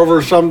will get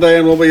over someday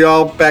and we'll be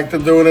all back to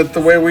doing it the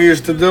way we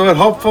used to do it,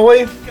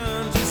 hopefully.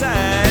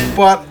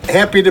 But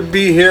happy to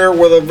be here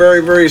with a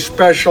very, very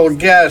special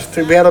guest.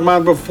 We've had him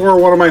on before,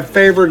 one of my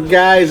favorite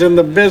guys in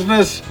the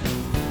business.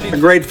 A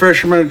great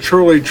fisherman,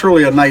 truly,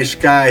 truly a nice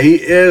guy. He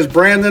is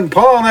Brandon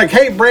Palaniuk.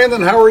 Hey,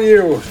 Brandon, how are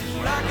you?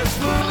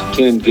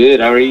 Doing good.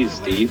 How are you,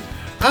 Steve?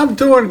 I'm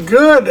doing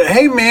good.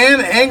 Hey, man,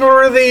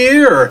 Angler of the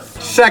Year.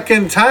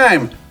 Second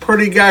time.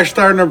 Pretty gosh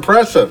darn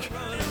impressive.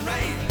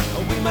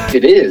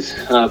 It is.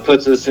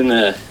 Puts us in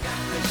a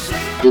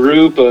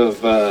group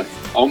of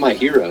all my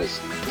heroes,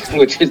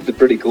 which is the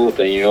pretty cool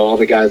thing. You know, all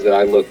the guys that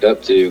I looked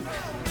up to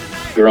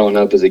growing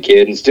up as a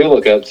kid and still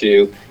look up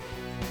to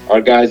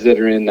are guys that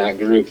are in that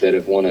group that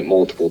have won it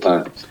multiple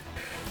times.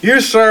 You,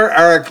 sir,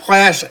 are a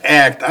class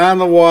act on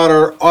the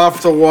water,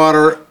 off the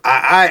water.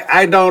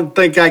 I don't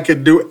think I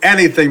could do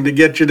anything to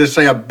get you to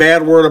say a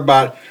bad word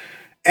about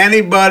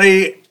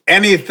anybody,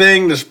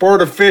 anything, the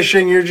sport of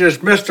fishing. You're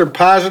just Mr.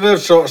 Positive.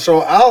 So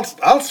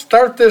I'll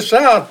start this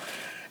out,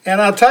 and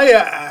I'll tell you,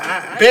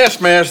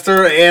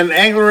 Bassmaster and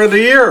Angler of the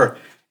Year.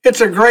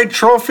 It's a great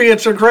trophy.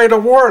 It's a great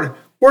award.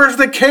 Where's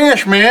the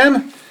cash,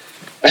 man?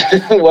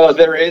 Well,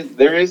 there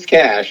is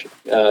cash.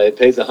 It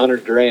pays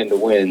 $100,000 to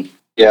win.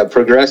 Yeah,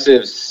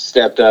 Progressive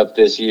stepped up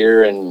this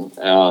year, and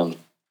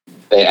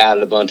they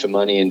added a bunch of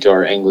money into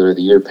our Angler of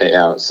the Year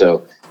payout.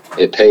 So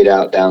it paid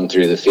out down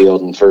through the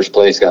field, and first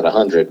place got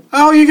 $100,000.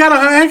 Oh, you got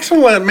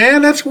excellent,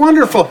 man. That's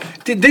wonderful.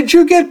 Did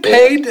you get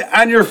paid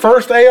on your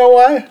first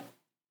AOI?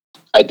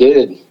 I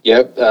did.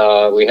 Yep.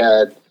 We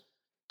had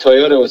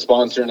Toyota was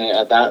sponsoring it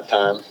at that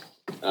time,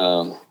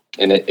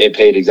 and it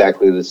paid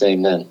exactly the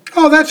same then.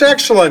 Oh, that's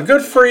excellent.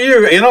 Good for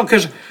you. You know,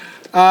 because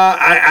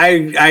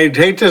I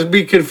hate to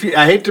be confused.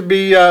 I hate to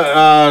be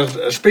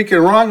speaking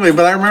wrongly,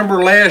 but I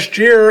remember last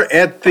year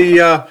at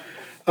the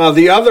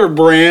other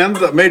brand,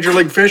 Major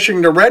League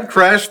Fishing, the Red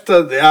Crest,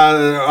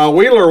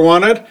 Wheeler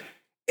won it,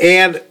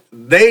 and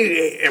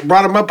they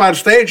brought him up on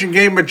stage and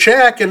gave him a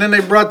check, and then they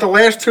brought the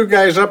last two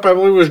guys up, I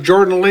believe it was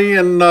Jordan Lee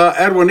and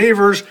Edwin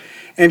Evers,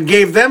 and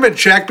gave them a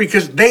check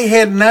because they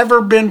had never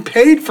been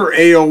paid for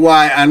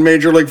AOY on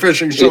Major League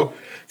Fishing. So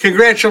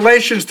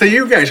congratulations to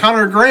you guys.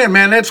 $100,000,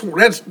 man. That's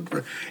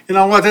you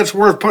know what, that's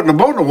worth putting a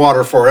boat in the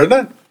water for, isn't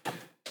it?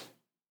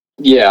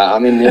 Yeah, I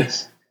mean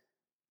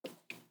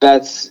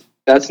that's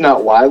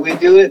not why we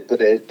do it, but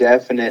it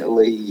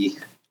definitely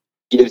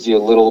gives you a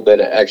little bit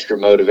of extra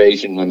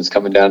motivation when it's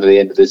coming down to the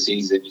end of the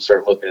season. You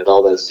start looking at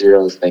all those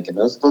zeros thinking,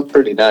 those look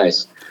pretty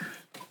nice.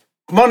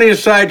 Money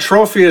aside,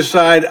 trophy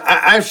aside,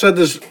 I've said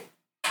this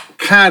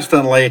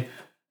constantly.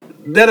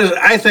 That is,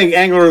 I think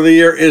Angler of the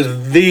Year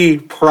is the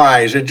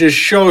prize. It just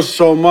shows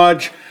so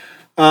much.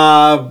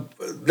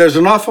 There's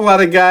an awful lot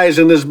of guys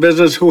in this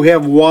business who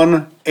have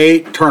won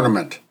a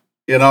tournament.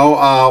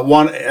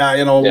 Won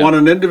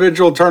an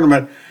individual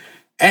tournament.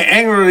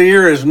 Angler of the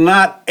Year is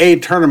not a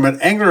tournament.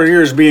 Angler of the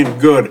Year is being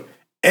good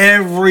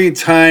every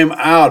time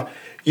out.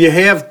 You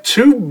have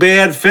two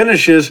bad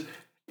finishes,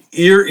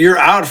 you're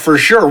out for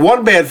sure.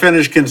 One bad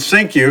finish can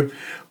sink you,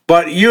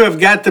 but you have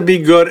got to be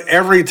good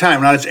every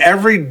time. Now, it's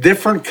every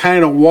different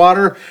kind of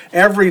water,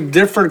 every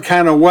different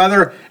kind of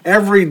weather,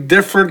 every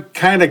different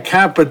kind of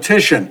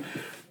competition.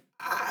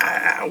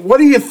 What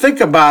do you think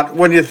about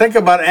when you think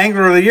about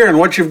Angler of the Year and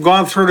what you've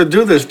gone through to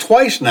do this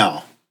twice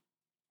now?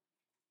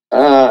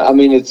 I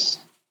mean, it's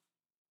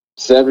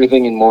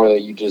everything and more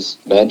that you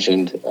just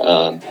mentioned.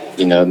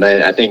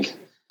 I think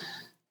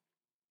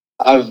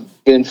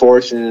I've been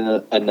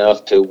fortunate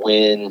enough to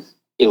win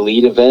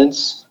elite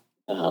events,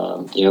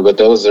 but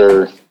those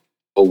are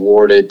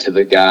awarded to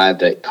the guy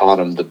that caught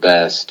them the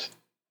best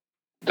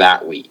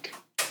that week.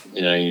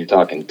 You're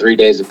talking 3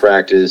 days of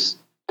practice,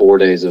 4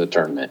 days of a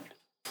tournament.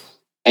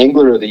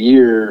 Angler of the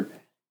Year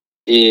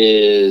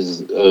is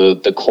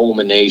the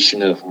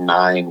culmination of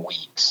 9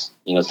 weeks.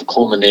 It's the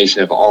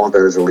culmination of all of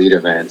those elite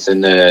events.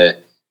 And the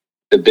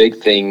big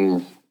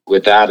thing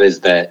with that is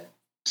that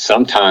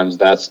sometimes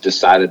that's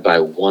decided by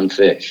one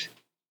fish,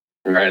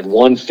 right?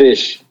 One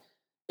fish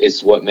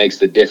is what makes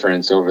the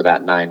difference over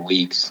that 9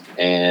 weeks.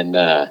 And,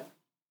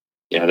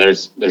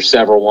 there's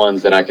several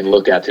ones that I can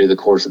look at through the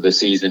course of the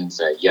season and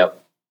say, yep,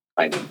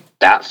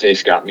 that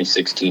fish got me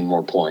 16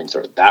 more points,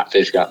 or that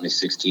fish got me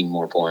 16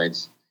 more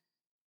points.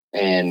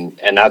 And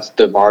that's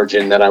the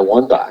margin that I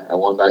won by. I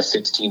won by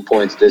 16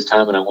 points this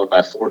time, and I won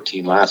by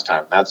 14 last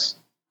time. That's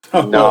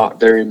not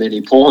very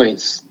many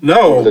points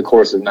over the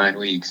course of 9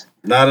 weeks.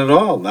 Not at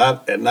all.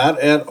 Not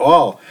at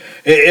all.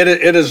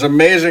 It is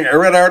amazing. I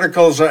read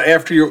articles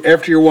after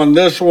you won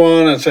this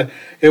one, and said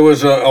it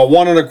was a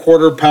 1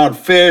 1/4 pound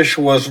fish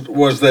was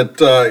that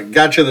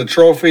got you the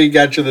trophy,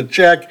 got you the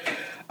check.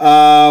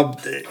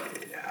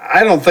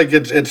 I don't think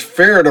it's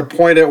fair to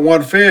point at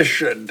one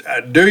fish.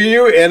 Do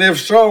you? And if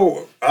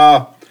so,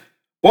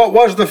 what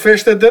was the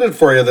fish that did it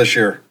for you this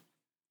year?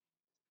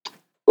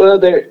 Well,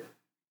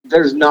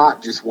 there's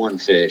not just one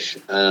fish.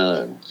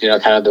 Kind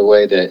of the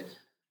way that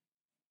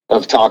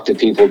I've talked to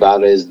people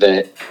about it is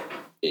that,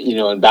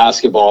 in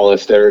basketball,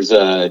 if there's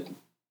a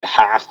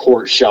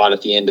half-court shot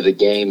at the end of the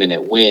game and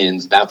it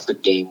wins, that's the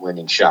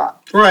game-winning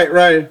shot.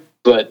 Right.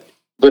 But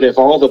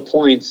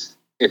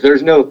if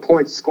there's no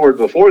points scored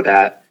before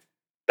that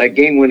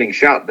game-winning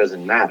shot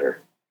doesn't matter.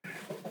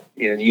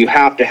 You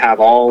have to have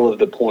all of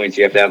the points.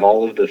 You have to have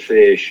all of the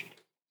fish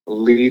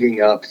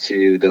leading up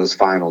to those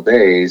final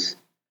days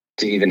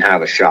to even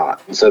have a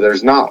shot. And so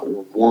there's not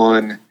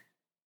one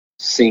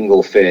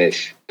single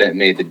fish that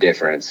made the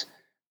difference.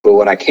 But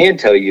what I can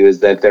tell you is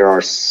that there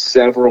are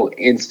several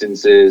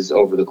instances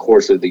over the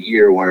course of the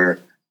year where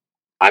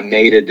I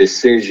made a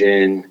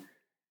decision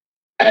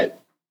at,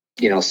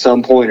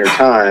 some point or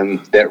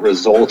time that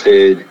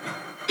resulted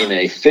in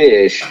a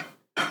fish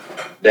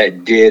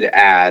that did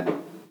add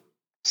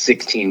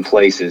 16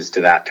 places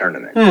to that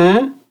tournament.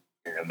 Mm-hmm.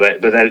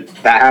 But that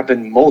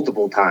happened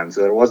multiple times.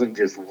 So there wasn't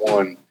just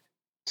one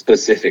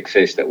specific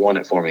fish that won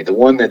it for me. The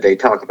one that they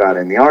talk about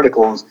in the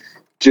articles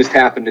just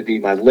happened to be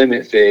my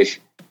limit fish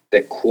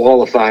that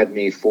qualified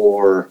me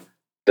for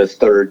the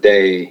third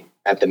day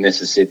at the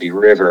Mississippi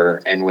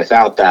River. And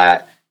without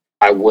that,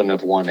 I wouldn't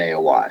have won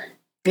AOY.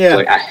 Yeah.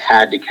 Like I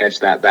had to catch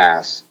that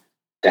bass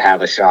to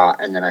have a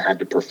shot, and then I had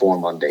to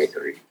perform on day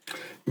 3.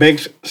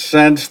 Makes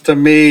sense to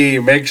me.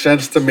 When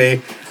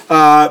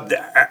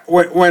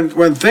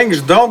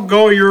things don't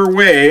go your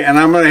way, and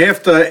I'm going to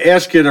have to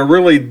ask you to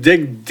really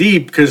dig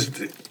deep because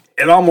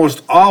it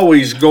almost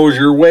always goes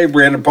your way,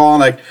 Brandon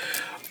Palaniuk.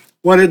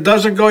 When it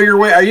doesn't go your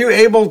way, are you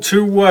able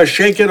to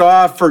shake it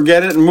off,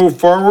 forget it, and move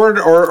forward,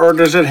 or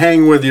does it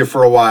hang with you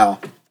for a while?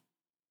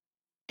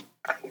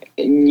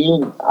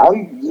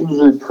 I'm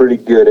usually pretty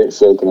good at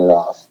shaking it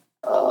off.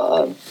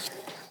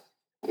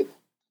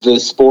 The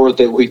sport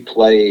that we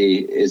play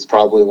is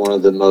probably one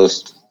of the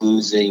most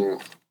losing,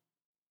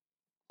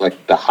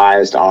 like the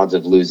highest odds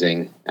of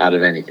losing out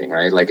of anything,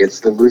 right? Like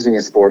it's the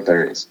losingest sport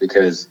there is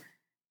because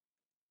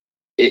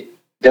it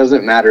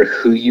doesn't matter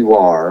who you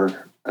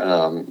are.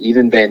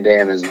 Even Van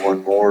Dam has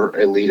won more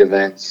elite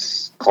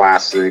events,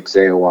 classics,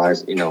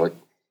 AOYs.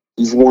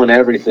 He's won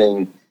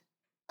everything.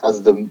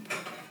 Has the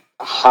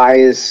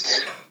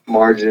highest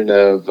margin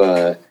of,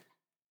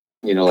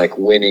 like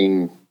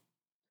winning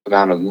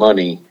amount of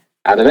money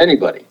out of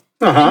anybody.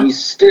 Uh-huh.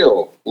 He's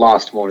still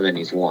lost more than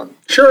he's won.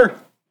 Sure.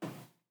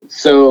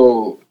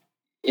 So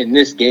in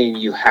this game,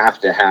 you have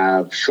to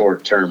have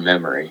short-term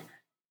memory.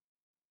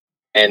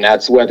 And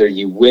that's whether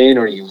you win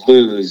or you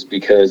lose,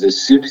 because as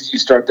soon as you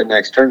start the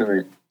next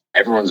tournament,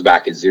 everyone's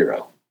back at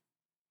 0.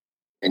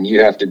 And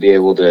you have to be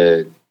able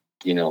to,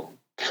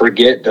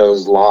 forget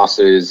those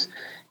losses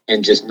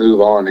and just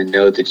move on and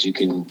know that you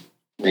can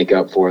make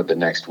up for it the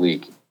next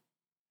week.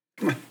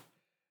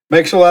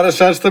 Makes a lot of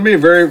sense to me.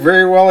 Very,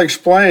 very well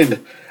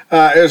explained.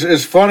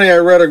 It's funny. I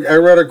read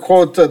a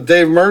quote that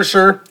Dave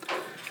Mercer,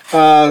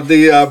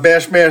 the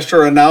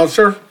Bassmaster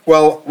announcer,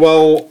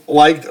 well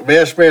liked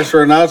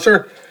Bassmaster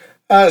announcer,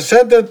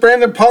 said that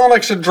Brandon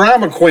Palaniuk's a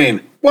drama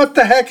queen. What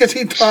the heck is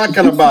he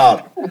talking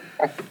about?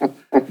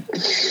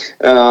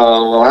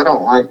 Well, I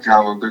don't like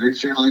drama, but it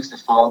sure likes to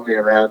follow me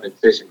around in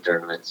fishing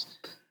tournaments.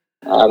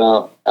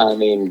 I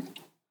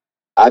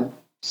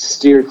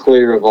steer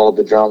clear of all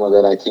the drama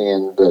that I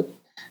can, but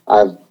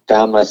I've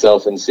found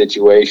myself in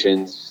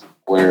situations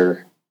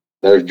where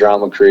there's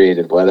drama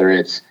created, whether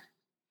it's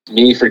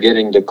me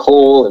forgetting to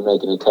coal and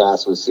making a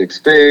cast with 6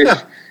 fish,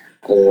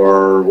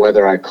 or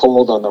whether I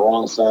coaled on the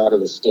wrong side of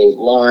the state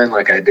line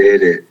like I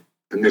did at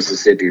the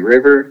Mississippi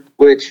River,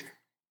 which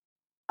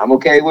I'm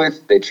okay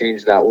with. They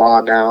changed that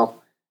law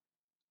now.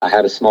 I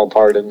had a small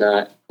part in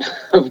that,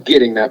 of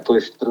getting that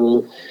pushed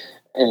through.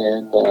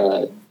 And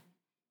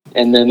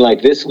then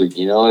like this week,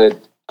 I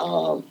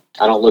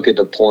don't look at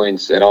the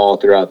points at all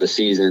throughout the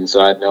season,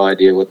 so I had no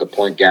idea what the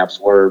point gaps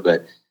were,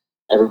 but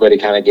everybody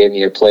kind of gave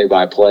me a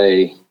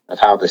play-by-play of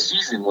how the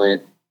season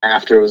went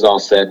after it was all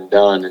said and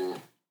done. And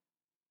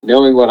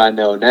knowing what I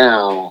know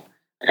now,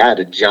 I had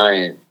a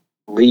giant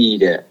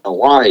lead at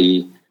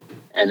Hawaii,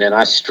 and then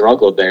I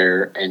struggled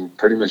there and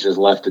pretty much just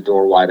left the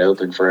door wide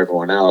open for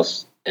everyone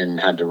else and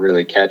had to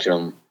really catch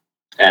them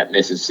at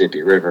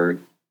Mississippi River,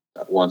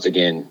 once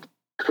again,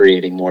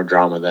 creating more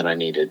drama than I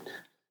needed.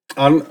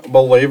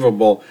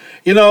 Unbelievable.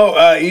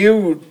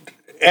 You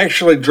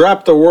actually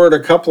dropped the word a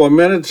couple of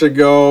minutes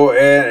ago,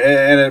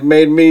 and it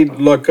made me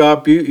look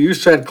up. You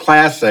said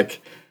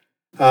classic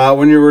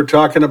when you were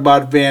talking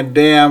about Van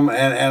Dam,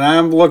 and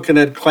I'm looking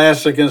at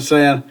classic and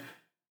saying,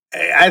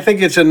 I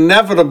think it's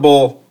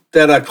inevitable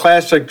that a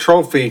classic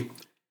trophy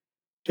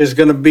is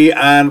going to be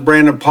on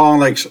Brandon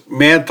Palaniuk's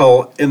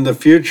mantle in the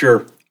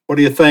future. What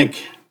do you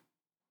think?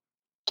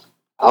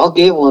 I'll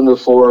get one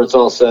before it's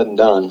all said and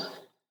done.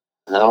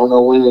 I don't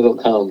know when it'll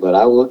come, but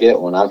I will get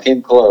one. I'm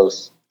getting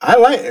close. I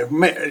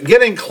like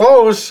getting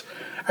close.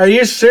 Are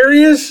you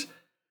serious?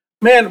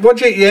 Man,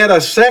 you had a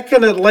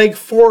second at Lake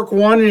Fork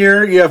one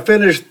year. You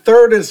finished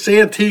third at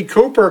Santee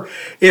Cooper.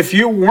 If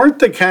you weren't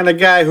the kind of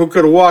guy who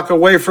could walk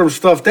away from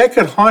stuff, that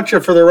could haunt you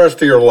for the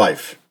rest of your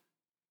life.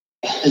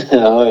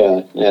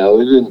 Oh,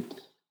 yeah.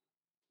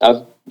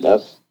 I've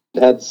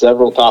had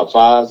several top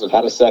 5s. I've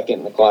had a second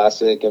in the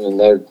Classic. I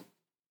mean,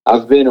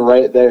 I've been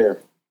right there,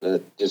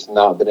 but just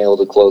not been able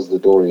to close the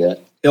door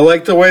yet. You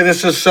like the way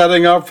this is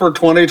setting up for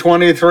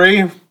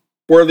 2023,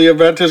 where the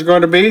event is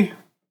going to be?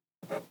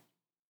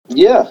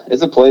 Yeah,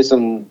 it's a place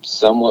I'm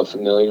somewhat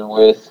familiar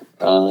with.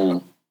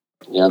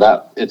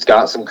 That it's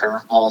got some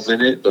curveballs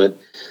in it, but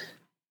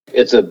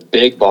it's a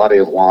big body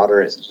of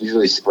water. It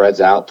usually spreads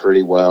out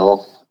pretty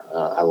well.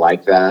 I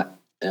like that,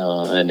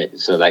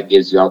 so that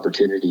gives you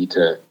opportunity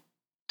to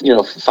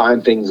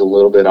find things a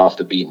little bit off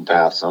the beaten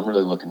path. So I'm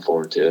really looking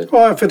forward to it.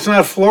 Well, if it's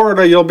not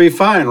Florida, you'll be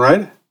fine,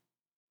 right?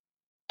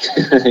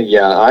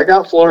 Yeah, I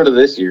got Florida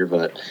this year,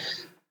 but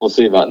we'll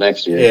see about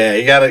next year. Yeah,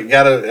 you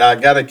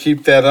gotta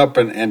keep that up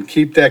and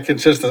keep that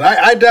consistent.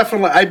 I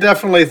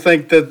definitely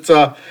think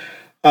that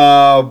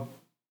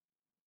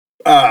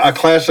a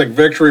classic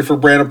victory for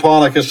Brandon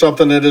Palaniuk is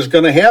something that is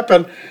going to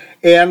happen.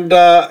 And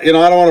I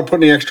don't want to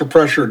put any extra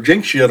pressure or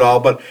jinx you at all,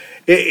 but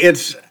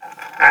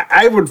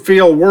I would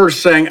feel worse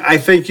saying I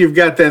think you've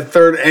got that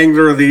third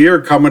angler of the year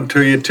coming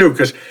to you too,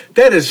 because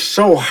that is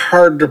so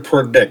hard to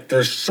predict.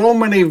 There's so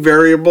many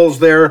variables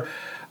there.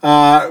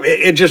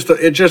 It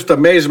just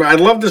amazes me. I'd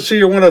love to see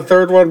you win a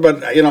third one,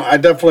 but I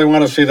definitely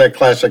want to see that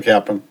classic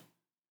happen.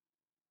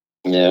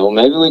 Yeah, well,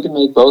 maybe we can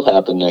make both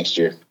happen next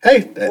year.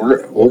 Hey,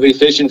 we'll be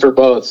fishing for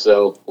both,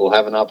 so we'll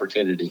have an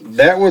opportunity.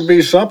 That would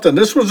be something.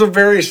 This was a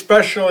very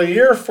special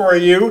year for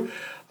you.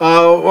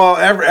 Well,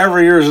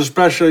 every year is a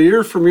special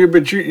year for you,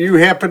 but you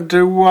happen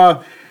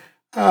to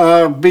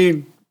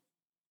be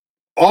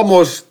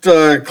almost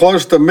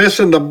close to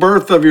missing the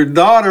birth of your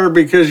daughter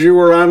because you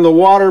were on the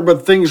water,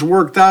 but things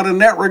worked out in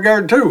that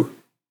regard too.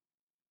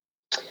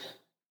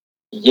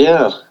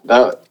 Yeah,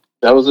 that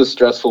was a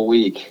stressful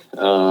week.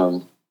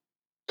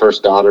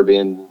 First daughter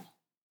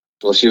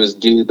she was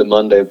due the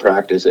Monday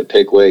practice at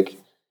Pickwick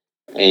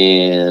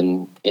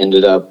and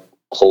ended up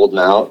holding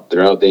out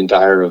throughout the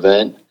entire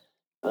event.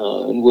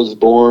 And was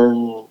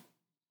born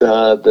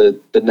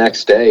the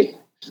next day.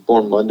 She was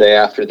born Monday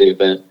after the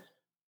event.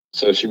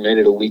 So she made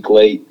it a week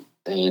late,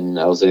 and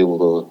I was able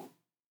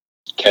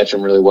to catch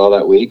them really well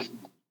that week.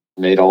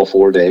 Made all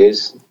 4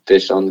 days,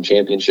 fished on the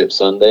championship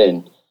Sunday,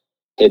 and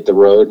hit the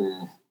road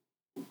and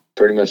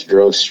pretty much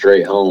drove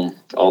straight home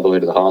all the way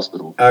to the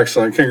hospital.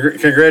 Excellent.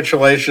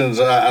 Congratulations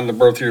on the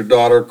birth of your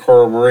daughter,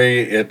 Cora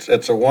Marie.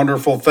 It's a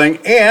wonderful thing.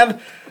 And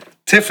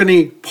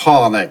Tiffany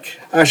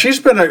Palaniuk. She's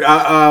been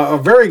a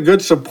very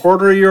good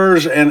supporter of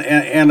yours and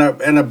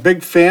a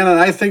big fan, and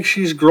I think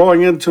she's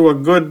growing into a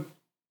good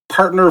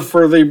partner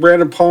for the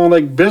Brandon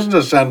Palaniuk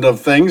business end of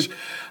things.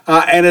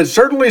 And it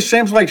certainly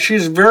seems like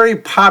she's very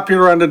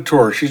popular on the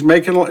tour. She's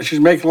making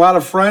a lot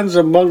of friends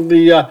among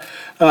the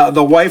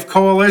wife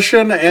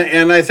coalition,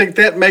 and I think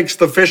that makes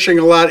the fishing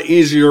a lot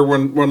easier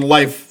when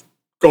life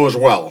goes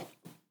well.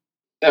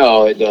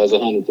 Oh, it does,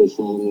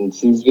 100%.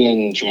 She's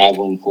been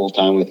traveling full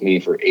time with me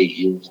for 8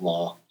 years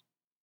now,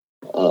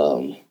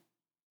 or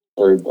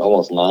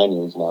almost 9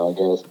 years now, I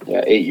guess.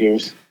 Yeah, 8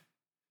 years.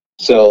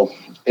 So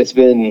it's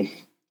been,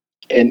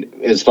 and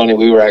it's funny.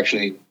 We were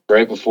actually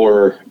right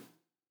before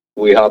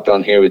we hopped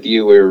on here with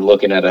you. We were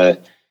looking at a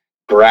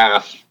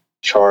graph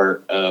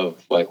chart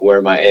of like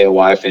where my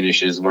AOY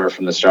finishes were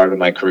from the start of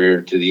my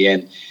career to the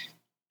end,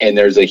 and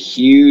there's a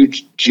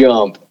huge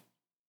jump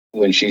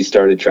when she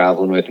started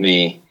traveling with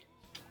me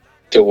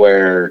to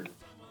where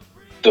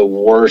the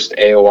worst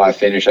AOY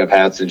finish I've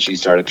had since she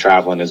started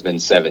traveling has been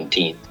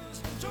 17th.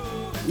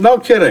 No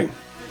kidding.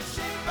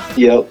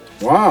 Yep.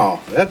 Wow,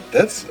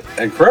 that's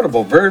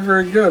incredible. Very,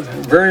 very good.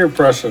 Very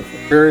impressive.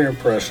 Very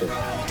impressive.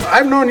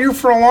 I've known you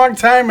for a long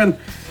time and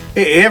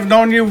have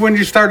known you when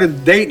you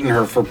started dating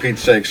her, for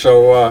Pete's sake.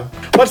 So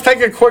let's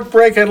take a quick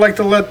break. I'd like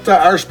to let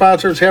our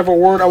sponsors have a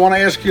word. I want to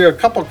ask you a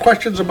couple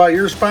questions about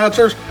your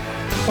sponsors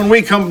when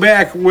we come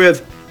back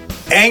with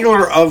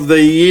Angler of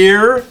the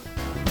Year,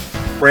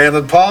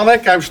 Brandon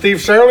Palaniuk. I'm Steve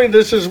Sarley.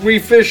 This is We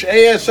Fish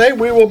ASA.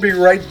 We will be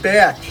right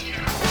back.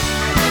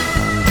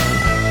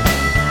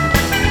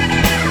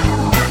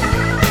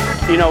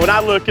 When I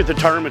look at the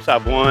tournaments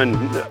I've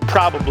won,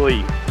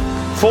 probably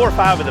 4 or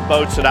 5 of the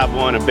boats that I've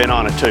won have been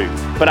on a tube.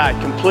 But I'd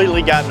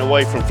completely gotten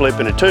away from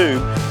flipping a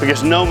tube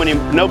because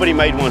nobody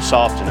made one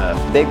soft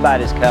enough. Big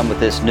Bite has come with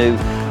this new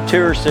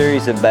tour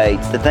series of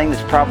baits. The thing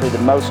that's probably the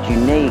most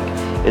unique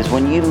is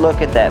when you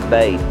look at that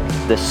bait,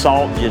 the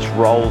salt just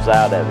rolls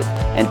out of it.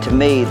 And to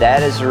me,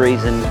 that is the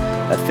reason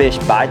a fish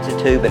bites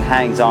a tube and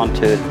hangs on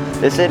to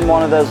it. This isn't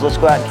one of those let's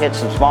go out and catch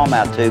some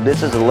smallmouth tube.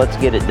 This is a let's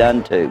get it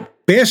done tube.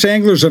 Bass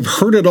anglers have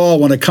heard it all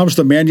when it comes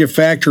to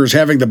manufacturers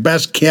having the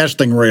best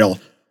casting reel.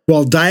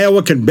 Well,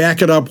 Daiwa can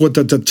back it up with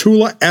the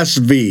Tatula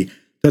SV.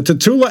 The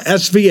Tatula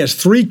SV has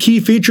 3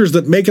 key features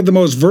that make it the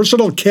most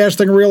versatile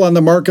casting reel on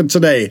the market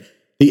today.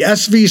 The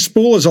SV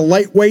spool is a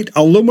lightweight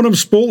aluminum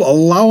spool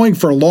allowing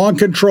for long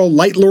control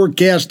light lure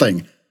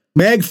casting.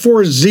 Mag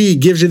 4Z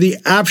gives you the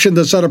option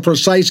to set a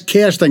precise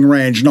casting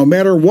range no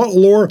matter what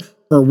lure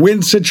or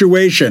wind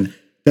situation.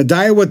 The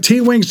Daiwa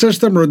T-Wing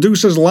system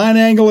reduces line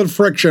angle and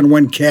friction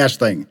when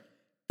casting.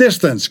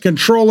 Distance,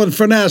 control, and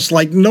finesse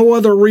like no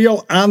other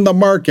reel on the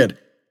market.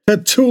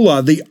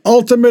 Tatula, the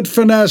ultimate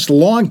finesse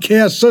long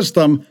cast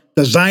system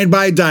designed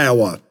by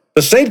Daiwa.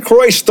 The St.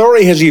 Croix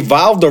story has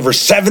evolved over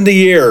 70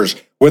 years.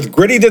 With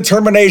gritty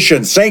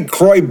determination, St.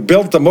 Croix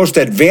built the most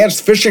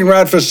advanced fishing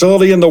rod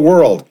facility in the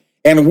world,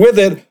 and with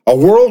it, a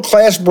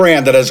world-class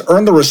brand that has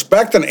earned the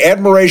respect and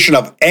admiration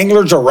of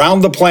anglers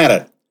around the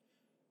planet.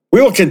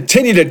 We will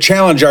continue to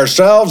challenge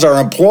ourselves, our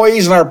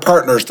employees, and our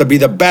partners to be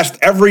the best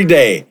every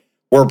day.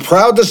 We're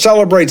proud to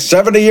celebrate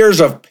 70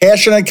 years of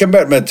passion and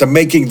commitment to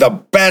making the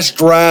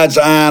best rods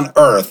on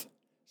earth.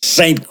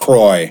 St.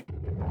 Croix.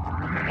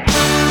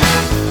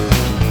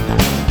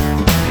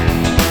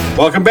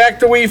 Welcome back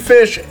to We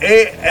Fish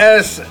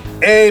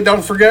ASA.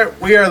 Don't forget,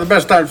 we are the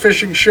best darn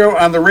fishing show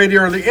on the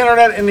radio or the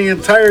internet in the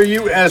entire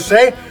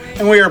USA,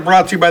 and we are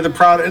brought to you by the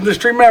proud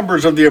industry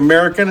members of the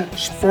American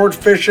Sport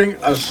Fishing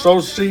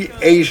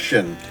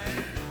Association.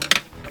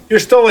 You're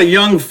still a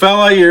young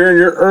fella, you're in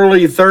your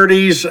early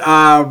 30s,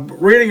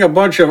 reading a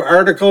bunch of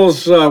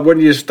articles. When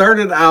you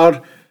started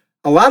out,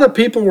 a lot of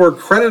people were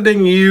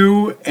crediting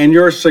you and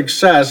your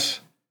success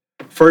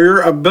for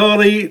your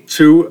ability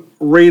to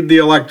read the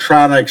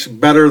electronics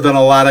better than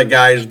a lot of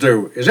guys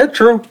do. Is that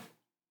true?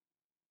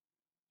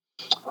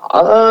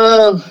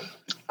 I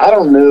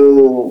don't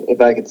know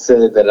if I could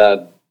say that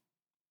I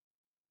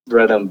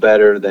read them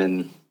better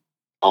than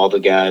all the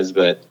guys,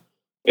 but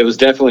it was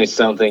definitely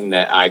something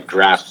that I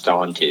grasped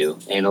onto.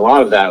 And a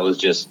lot of that was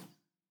just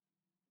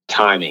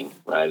timing,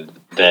 right?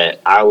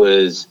 That I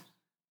was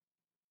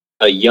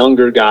a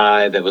younger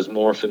guy that was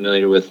more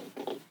familiar with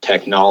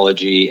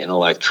technology and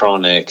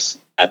electronics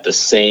at the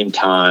same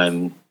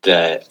time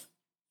that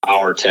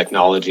our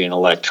technology and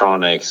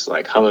electronics,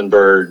 like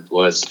Humminbird,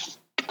 was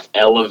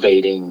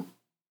elevating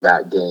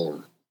that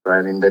game, right?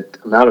 I mean, the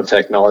amount of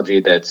technology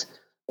that's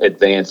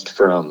advanced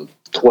from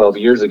 12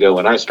 years ago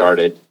when I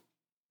started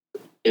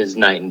is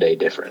night and day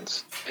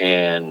difference.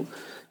 And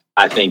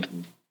I think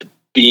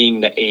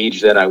being the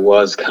age that I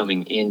was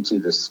coming into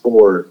the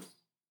sport,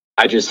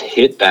 I just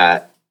hit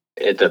that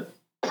at the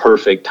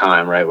perfect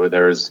time, right? Where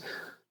there's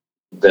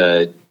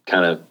the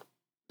kind of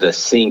the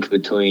sync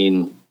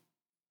between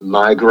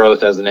my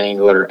growth as an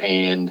angler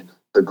and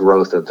the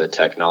growth of the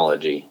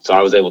technology. So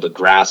I was able to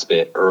grasp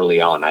it early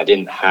on. I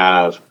didn't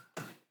have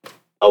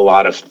a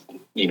lot of,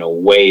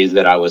 ways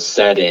that I was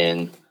set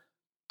in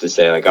to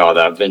say like, oh,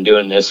 I've been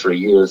doing this for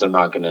years. I'm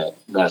not going to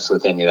mess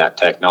with any of that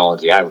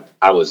technology.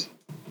 I was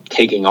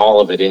taking all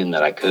of it in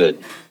that I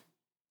could.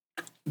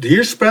 Do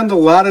you spend a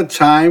lot of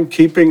time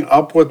keeping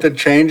up with the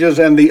changes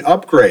and the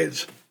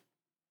upgrades?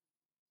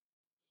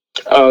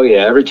 Oh,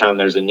 yeah. Every time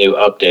there's a new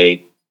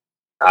update,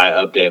 I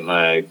update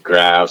my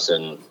graphs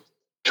and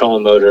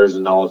trolling motors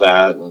and all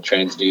that and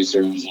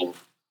transducers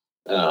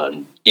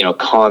and,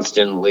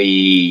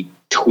 constantly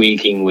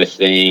tweaking with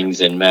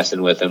things and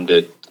messing with them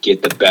to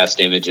get the best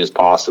images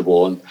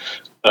possible. And,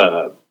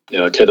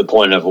 to the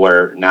point of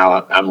where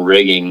now I'm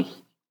rigging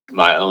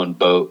my own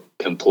boat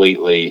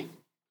completely.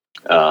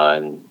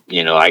 And,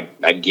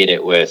 I get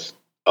it with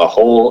a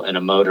hole and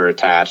a motor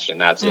attached,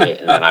 and that's it.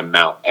 And then I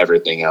mount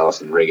everything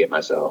else and rig it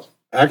myself.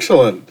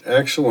 Excellent.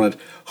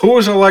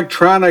 Whose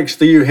electronics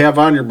do you have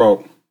on your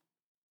boat?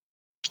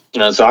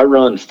 So I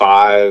run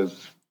 5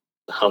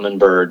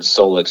 Humminbird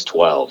Solix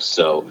 12.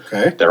 So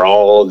They're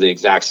all the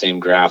exact same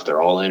graph.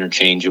 They're all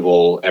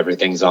interchangeable.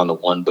 Everything's on the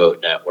one boat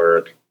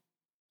network.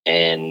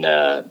 And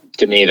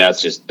to me,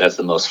 that's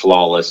the most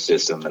flawless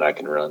system that I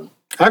can run.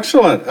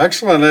 Excellent.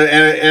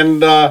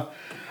 And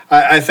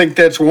I think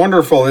that's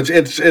wonderful.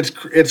 It's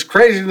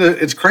crazy.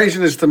 It's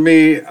craziness to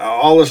me,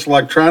 all this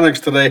electronics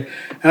today.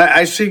 And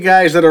I see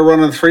guys that are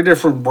running 3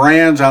 different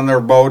brands on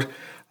their boat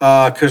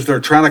because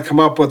they're trying to come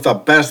up with the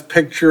best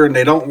picture, and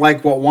they don't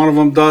like what one of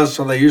them does,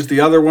 so they use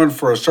the other one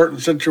for a certain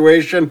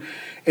situation.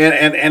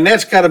 And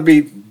that's got to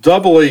be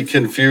doubly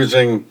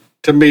confusing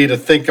to me to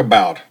think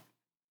about.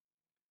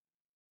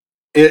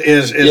 It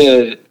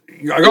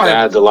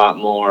adds a lot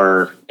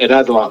more. It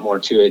adds a lot more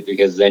to it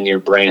because then your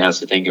brain has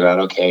to think about,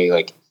 okay,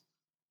 like,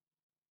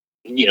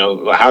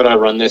 how do I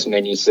run this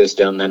menu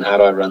system? Then how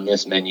do I run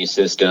this menu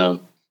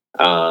system?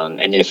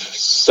 And if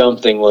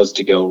something was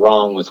to go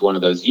wrong with one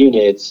of those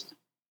units,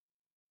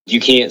 you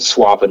can't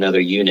swap another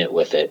unit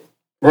with it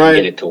and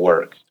get it to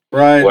work.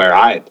 Right. Where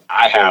I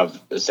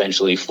have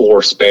essentially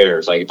 4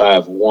 spares. Like if I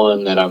have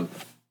one that I'm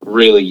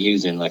really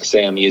using, like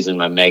say I'm using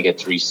my Mega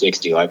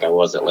 360 like I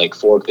was at Lake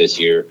Fork this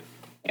year,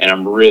 and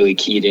I'm really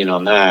keyed in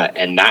on that,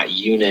 and that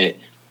unit,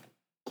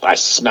 if I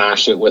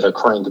smash it with a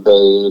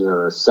crankbait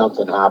or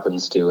something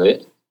happens to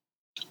it,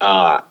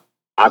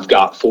 I've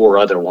got 4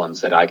 other ones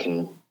that I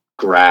can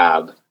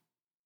grab,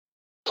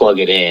 plug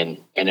it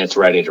in, and it's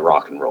ready to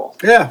rock and roll.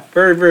 Yeah,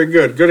 very, very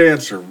good. Good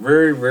answer.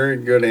 Very, very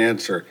good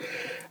answer.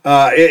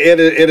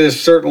 It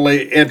is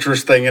certainly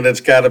interesting, and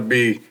it's got to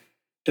be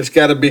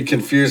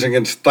confusing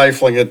and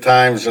stifling at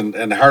times,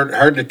 and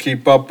hard to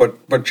keep up.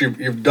 But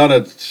you've done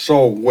it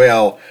so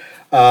well.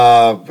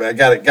 I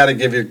got to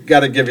give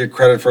you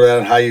credit for that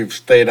and how you've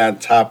stayed on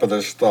top of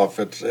this stuff.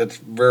 It's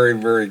very,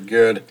 very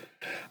good.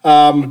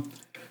 Talking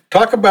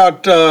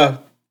about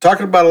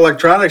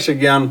electronics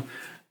again.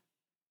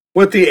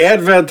 With the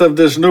advent of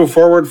this new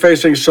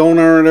forward-facing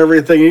sonar and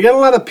everything, you get a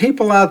lot of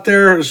people out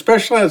there,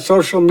 especially on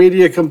social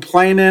media,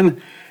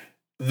 complaining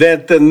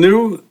that the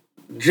new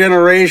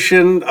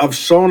generation of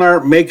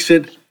sonar makes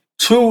it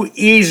too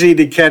easy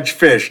to catch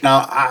fish.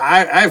 Now,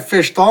 I've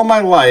fished all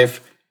my life,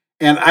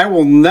 and I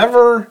will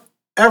never,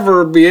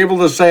 ever be able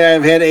to say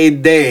I've had a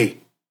day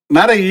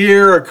not a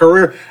year, a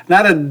career,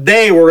 not a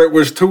day where it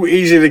was too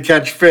easy to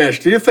catch fish.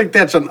 Do you think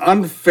that's an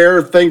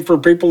unfair thing for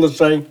people to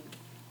say?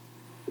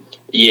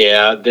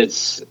 Yeah,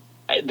 that's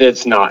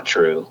not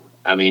true.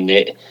 I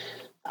mean,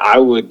 I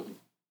would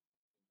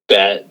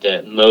bet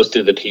that most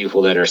of the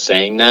people that are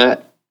saying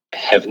that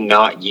have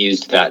not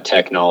used that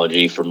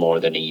technology for more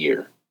than a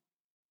year,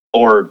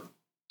 or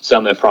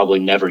some have probably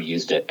never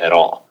used it at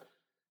all.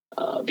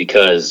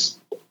 Because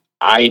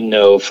I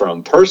know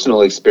from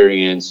personal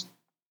experience,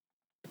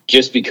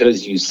 just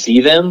because you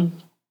see them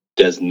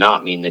does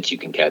not mean that you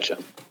can catch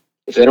them.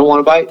 If they don't want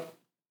to bite,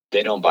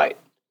 they don't bite.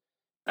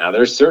 Now,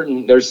 there's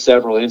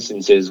several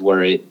instances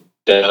where it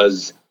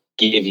does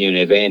give you an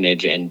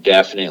advantage and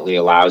definitely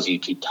allows you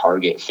to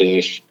target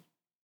fish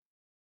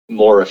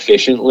more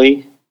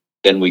efficiently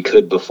than we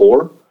could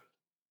before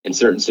in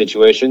certain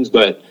situations.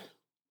 But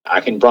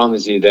I can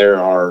promise you there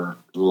are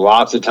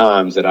lots of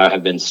times that I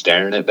have been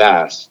staring at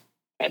bass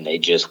and they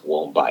just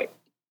won't bite.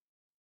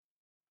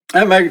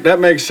 That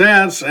makes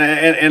sense,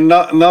 and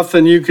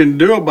nothing you can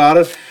do about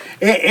it.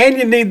 And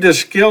you need the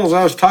skills.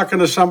 I was talking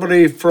to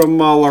somebody from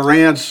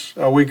Lawrence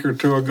a week or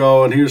two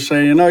ago, and he was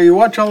saying, you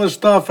watch all this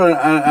stuff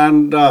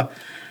on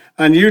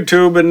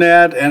YouTube and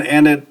that,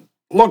 and it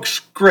looks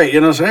great.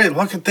 Say, hey,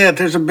 look at that.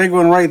 There's a big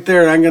one right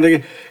there.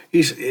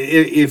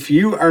 If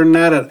you are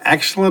not an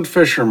excellent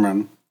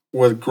fisherman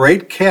with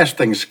great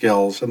casting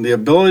skills and the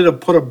ability to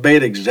put a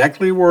bait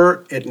exactly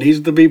where it needs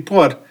to be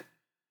put,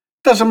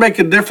 doesn't make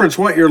a difference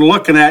what you're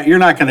looking at. You're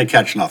not going to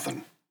catch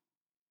nothing.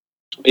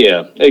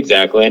 Yeah,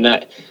 exactly.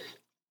 And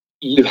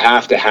you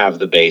have to have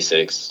the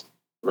basics,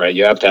 right?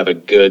 You have to have a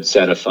good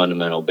set of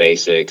fundamental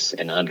basics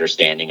and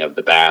understanding of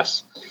the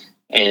bass.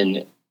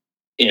 And,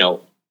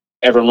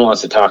 everyone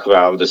wants to talk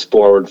about this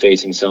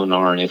forward-facing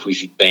sonar and if we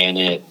should ban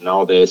it and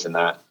all this and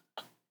that.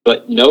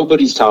 But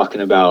nobody's talking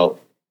about,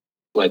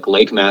 like,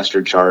 Lake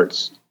Master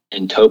charts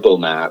and topo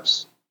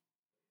maps,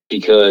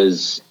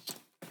 because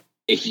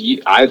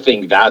I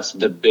think that's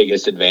the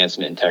biggest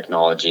advancement in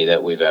technology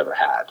that we've ever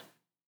had,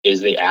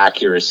 is the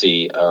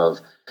accuracy of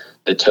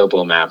the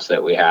topo maps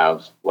that we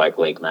have, like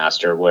Lake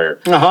Master, where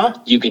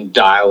you can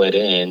dial it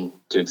in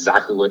to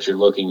exactly what you're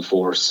looking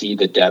for, see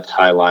the depth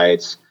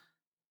highlights.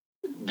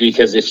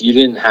 Because if you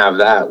didn't have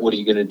that, what are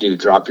you going to do?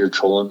 Drop your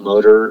trolling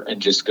motor and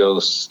just go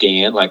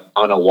scan? Like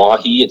on a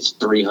Wahi, it's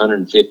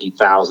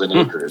 350,000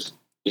 acres.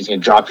 He's going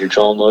to drop your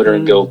trolling motor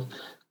and go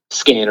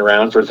scan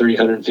around for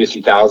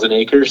 350,000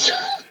 acres.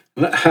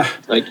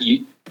 Like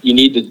you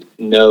need to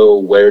know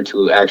where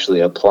to actually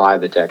apply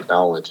the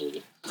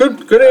technology.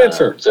 Good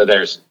answer. So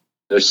there's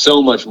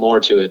so much more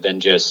to it than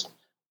just,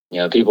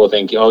 people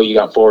think, you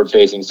got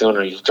forward-facing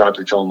sonar, you just drop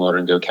your trolling motor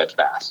and go catch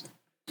bass.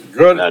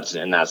 Good.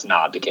 That's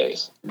not the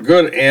case.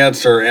 Good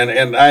answer,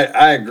 and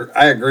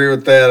I agree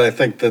with that. I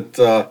think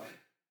that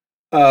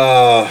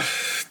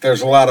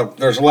there's a lot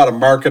of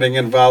marketing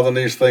involved in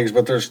these things,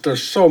 but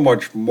there's so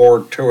much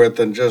more to it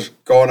than just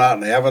going out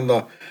and having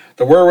the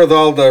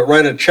wherewithal to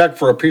write a check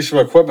for a piece of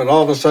equipment.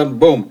 All of a sudden,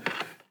 boom,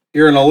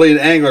 you're an elite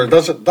angler.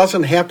 It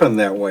doesn't happen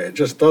that way. It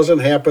just doesn't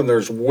happen.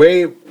 There's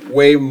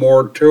way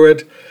more to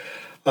it.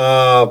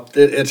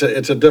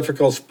 It's a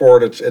difficult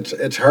sport.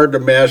 It's hard to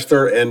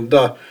master, and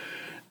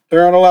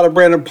there aren't a lot of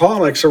Brandon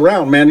Palaniuks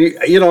around, man.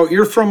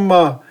 You're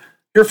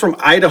from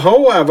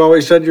Idaho. I've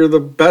always said you're the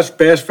best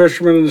bass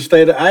fisherman in the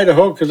state of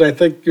Idaho because I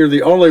think you're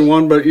the only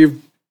one, but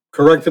you've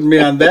corrected me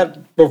on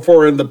that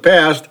before in the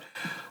past.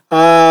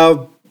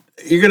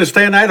 You going to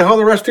stay in Idaho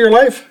the rest of your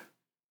life?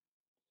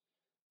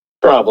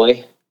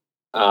 Probably.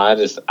 I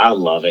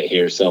love it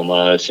here so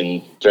much,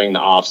 and during the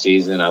off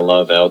season, I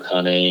love elk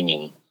hunting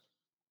and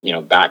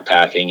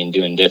backpacking and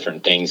doing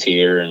different things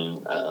here,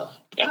 and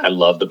I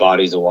love the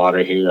bodies of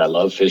water here. I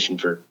love fishing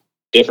for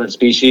different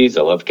species.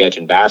 I love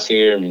catching bass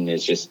here. I mean,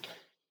 it's just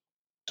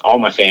all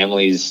my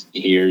family's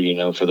here,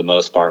 for the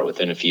most part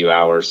within a few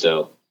hours.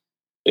 So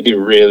it'd be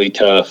really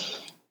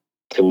tough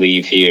to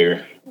leave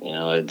here.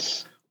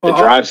 The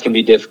drives can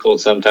be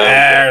difficult sometimes.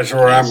 That's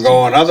where I'm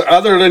going.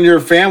 Other than your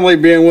family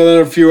being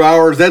within a few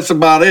hours, that's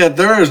about it.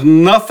 There is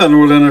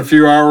nothing within a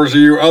few hours of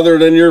you other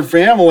than your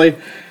family.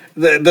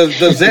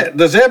 Does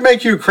that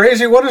make you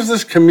crazy? What is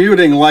this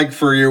commuting like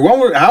for you?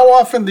 How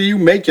often do you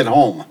make it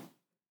home?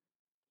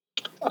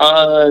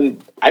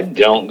 I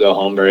don't go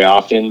home very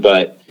often,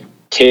 but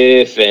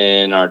Tiff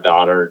and our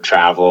daughter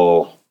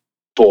travel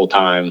full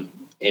time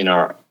in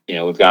our,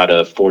 we've got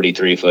a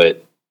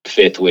 43-foot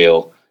fifth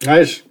wheel.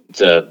 Nice.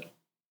 It's a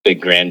big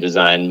Grand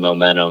Design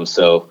Momentum.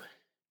 So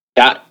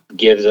that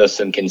gives us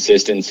some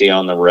consistency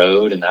on the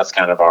road, and that's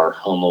kind of our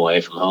home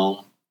away from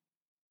home.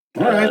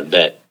 All right.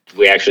 That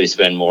we actually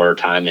spend more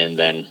time in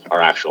than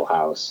our actual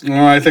house.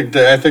 No, I think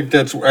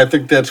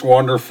that's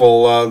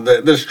wonderful.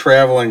 This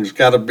traveling's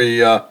got to be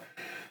got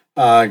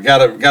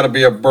to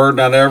be a burden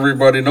on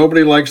everybody.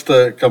 Nobody likes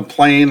to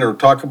complain or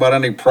talk about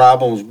any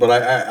problems, but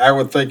I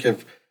would think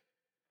if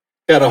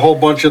you had a whole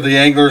bunch of the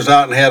anglers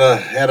out and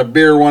had a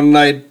beer one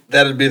night,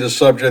 that'd be the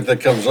subject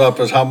that comes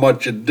up, is how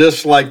much you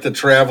dislike the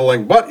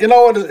traveling. But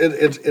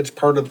it's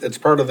part of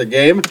the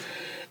game,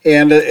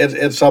 and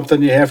it's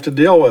something you have to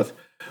deal with.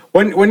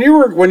 When you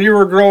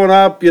were growing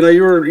up,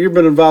 you've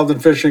been involved in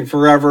fishing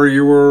forever.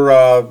 You were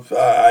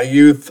a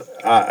youth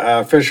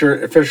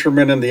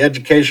fisherman in the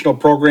educational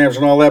programs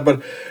and all that.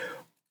 But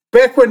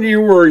back when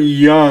you were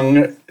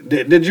young,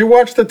 did you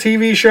watch the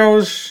TV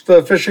shows,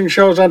 the fishing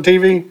shows on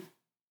TV?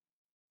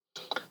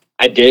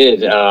 I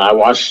did. I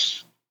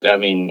watched,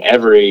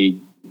 every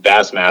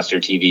Bassmaster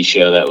TV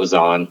show that was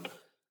on,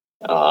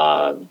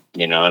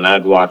 and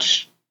I'd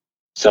watch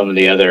some of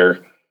the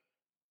other,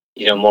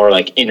 more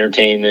like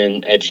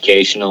entertainment,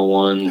 educational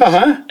ones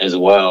as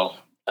well.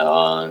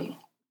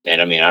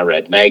 I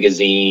read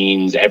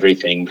magazines,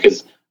 everything,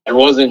 because there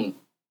wasn't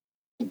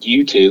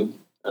YouTube.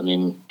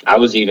 I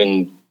was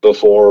even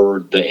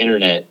before the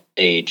internet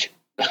age,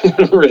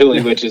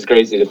 really, which is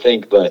crazy to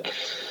think, but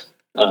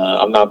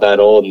I'm not that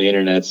old, and the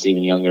internet's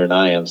even younger than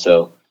I am.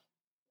 So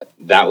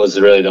that was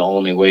really the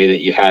only way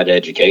that you had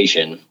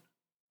education.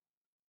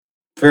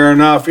 Fair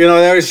enough. They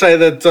always say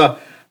that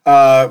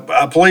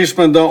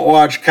policemen don't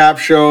watch cop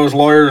shows,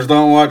 lawyers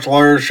don't watch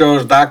lawyer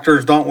shows,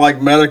 doctors don't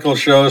like medical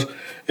shows.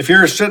 If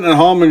you're sitting at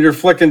home and you're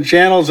flicking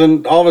channels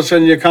and all of a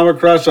sudden you come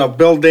across a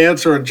Bill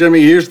Dance or a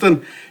Jimmy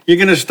Houston, you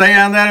going to stay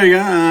on that, or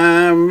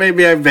you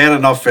maybe I've had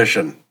enough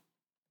fishing?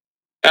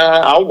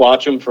 I'll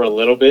watch them for a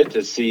little bit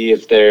to see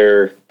if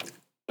they're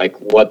like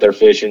what they're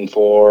fishing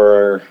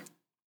for,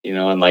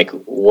 and like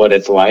what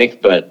it's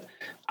like, but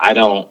I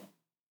don't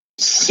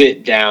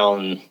sit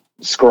down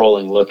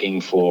scrolling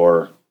looking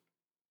for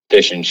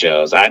fishing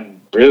shows. I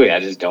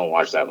just don't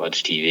watch that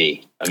much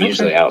TV. I'm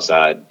usually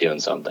outside doing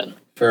something.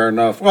 Fair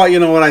enough. Well, you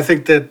know what? I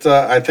think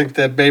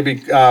that baby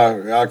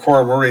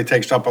Cora Marie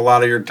takes up a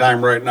lot of your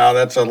time right now.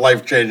 That's a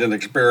life-changing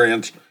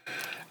experience.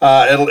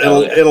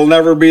 It'll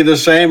never be the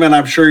same, and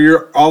I'm sure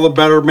you're all the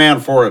better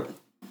man for it.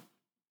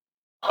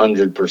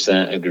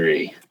 100%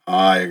 agree.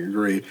 I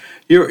agree.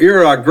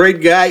 You're a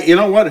great guy. You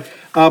know what?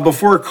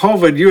 Before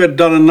COVID, you had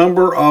done a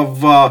number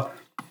of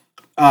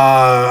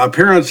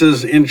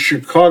appearances in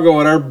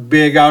Chicago at our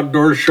big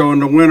outdoor show in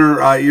the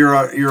winter. You're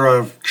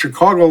a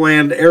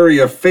Chicagoland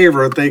area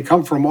favorite. They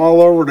come from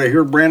all over to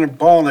hear Brandon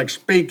Palaniuk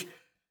speak.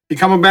 You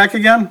coming back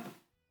again?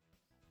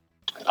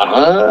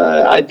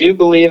 I do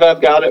believe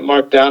I've got it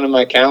marked down in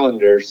my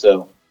calendar,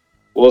 so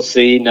we'll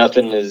see.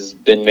 Nothing has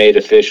been made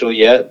official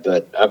yet,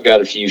 but I've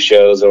got a few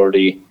shows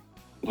already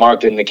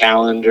marked in the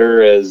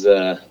calendar as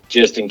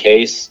just in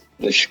case.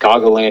 The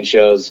Chicagoland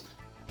show's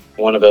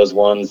one of those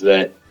ones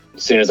that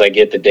as soon as I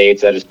get the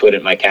dates, I just put it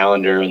in my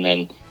calendar, and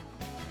then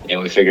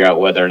we figure out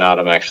whether or not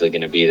I'm actually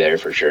going to be there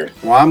for sure.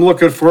 Well, I'm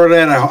looking for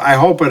that. I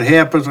hope it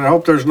happens. I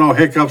hope there's no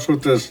hiccups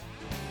with this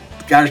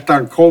gosh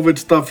darn COVID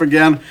stuff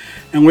again,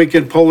 and we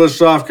can pull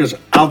this off, because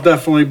I'll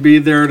definitely be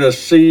there to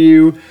see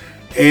you,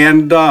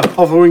 and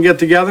hopefully we can get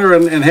together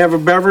and have a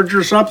beverage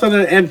or something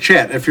and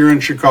chat if you're in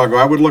Chicago.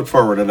 I would look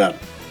forward to that.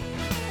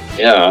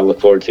 Yeah, I look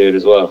forward to it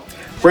as well.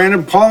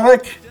 Brandon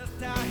Palaniuk,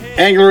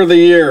 Angler of the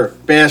Year,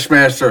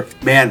 Bassmaster.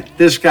 Man,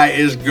 this guy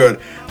is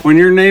good. When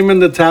you're naming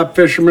the top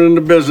fisherman in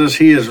the business,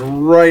 he is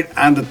right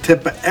on the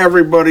tip of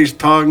everybody's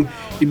tongue.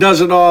 He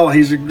does it all.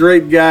 He's a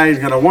great guy. He's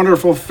got a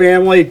wonderful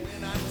family.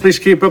 Please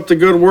keep up the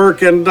good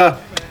work, and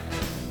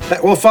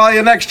we'll follow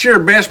you next year.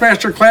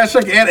 Bassmaster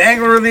Classic and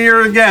Angler of the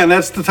Year again.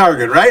 That's the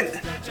target, right?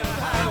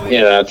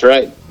 Yeah, that's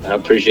right. I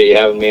appreciate you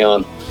having me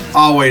on.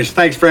 Always.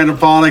 Thanks, Brandon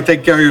Palaniuk.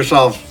 Take care of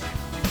yourself.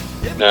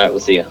 All right, we'll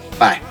see you.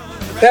 Bye.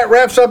 That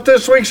wraps up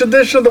this week's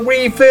edition of the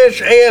We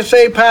Fish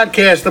ASA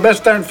podcast, the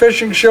best darn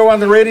fishing show on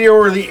the radio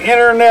or the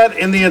internet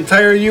in the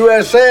entire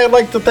USA. I'd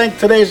like to thank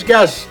today's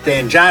guests,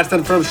 Dan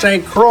Johnston from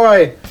St.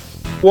 Croix,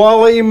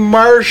 Wally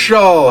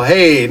Marshall.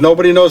 Hey,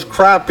 nobody knows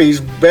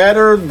crappies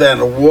better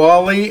than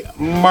Wally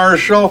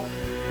Marshall.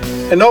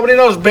 And nobody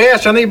knows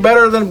bass any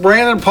better than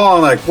Brandon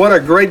Palaniuk. What a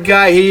great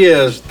guy he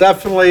is.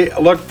 Definitely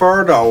look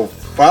forward to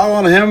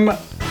following him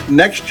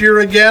next year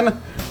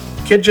again.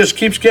 Kid just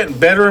keeps getting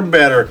better and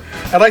better.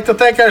 I'd like to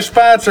thank our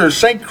sponsors,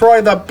 St.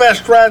 Croix, the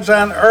best rods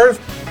on earth,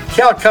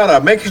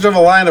 Calcutta, makers of a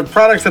line of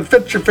products that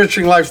fit your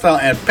fishing lifestyle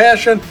and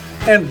passion,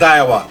 and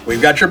Daiwa.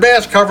 We've got your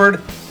bass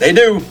covered. They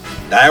do.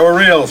 Daiwa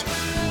Reels.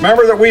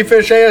 Remember that We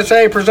Fish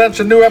ASA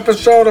presents a new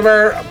episode of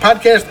our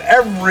podcast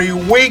every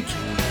week.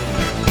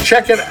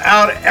 Check it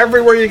out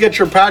everywhere you get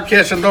your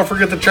podcast, and don't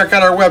forget to check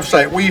out our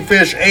website,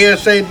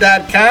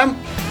 wefishasa.com.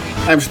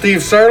 I'm Steve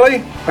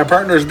Sarley. My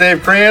partner is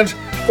Dave Kranz.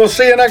 We'll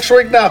see you next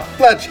week. Now,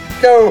 let's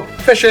go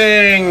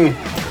fishing.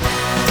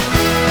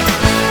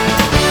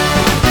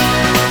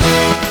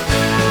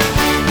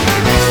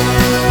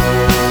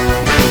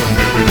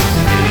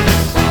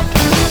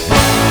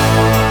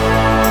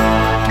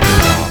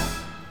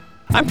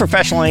 I'm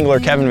professional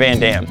angler Kevin Van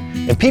Dam,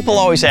 and people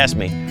always ask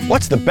me,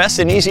 what's the best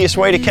and easiest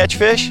way to catch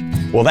fish?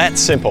 Well, that's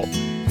simple.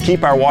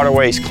 Keep our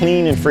waterways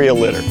clean and free of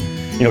litter.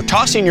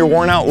 Tossing your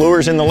worn out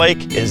lures in the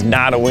lake is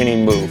not a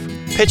winning move.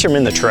 Pitch them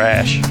in the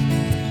trash.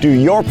 Do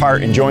your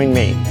part and join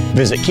me.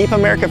 Visit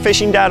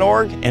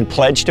keepamericafishing.org and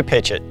pledge to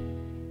pitch it.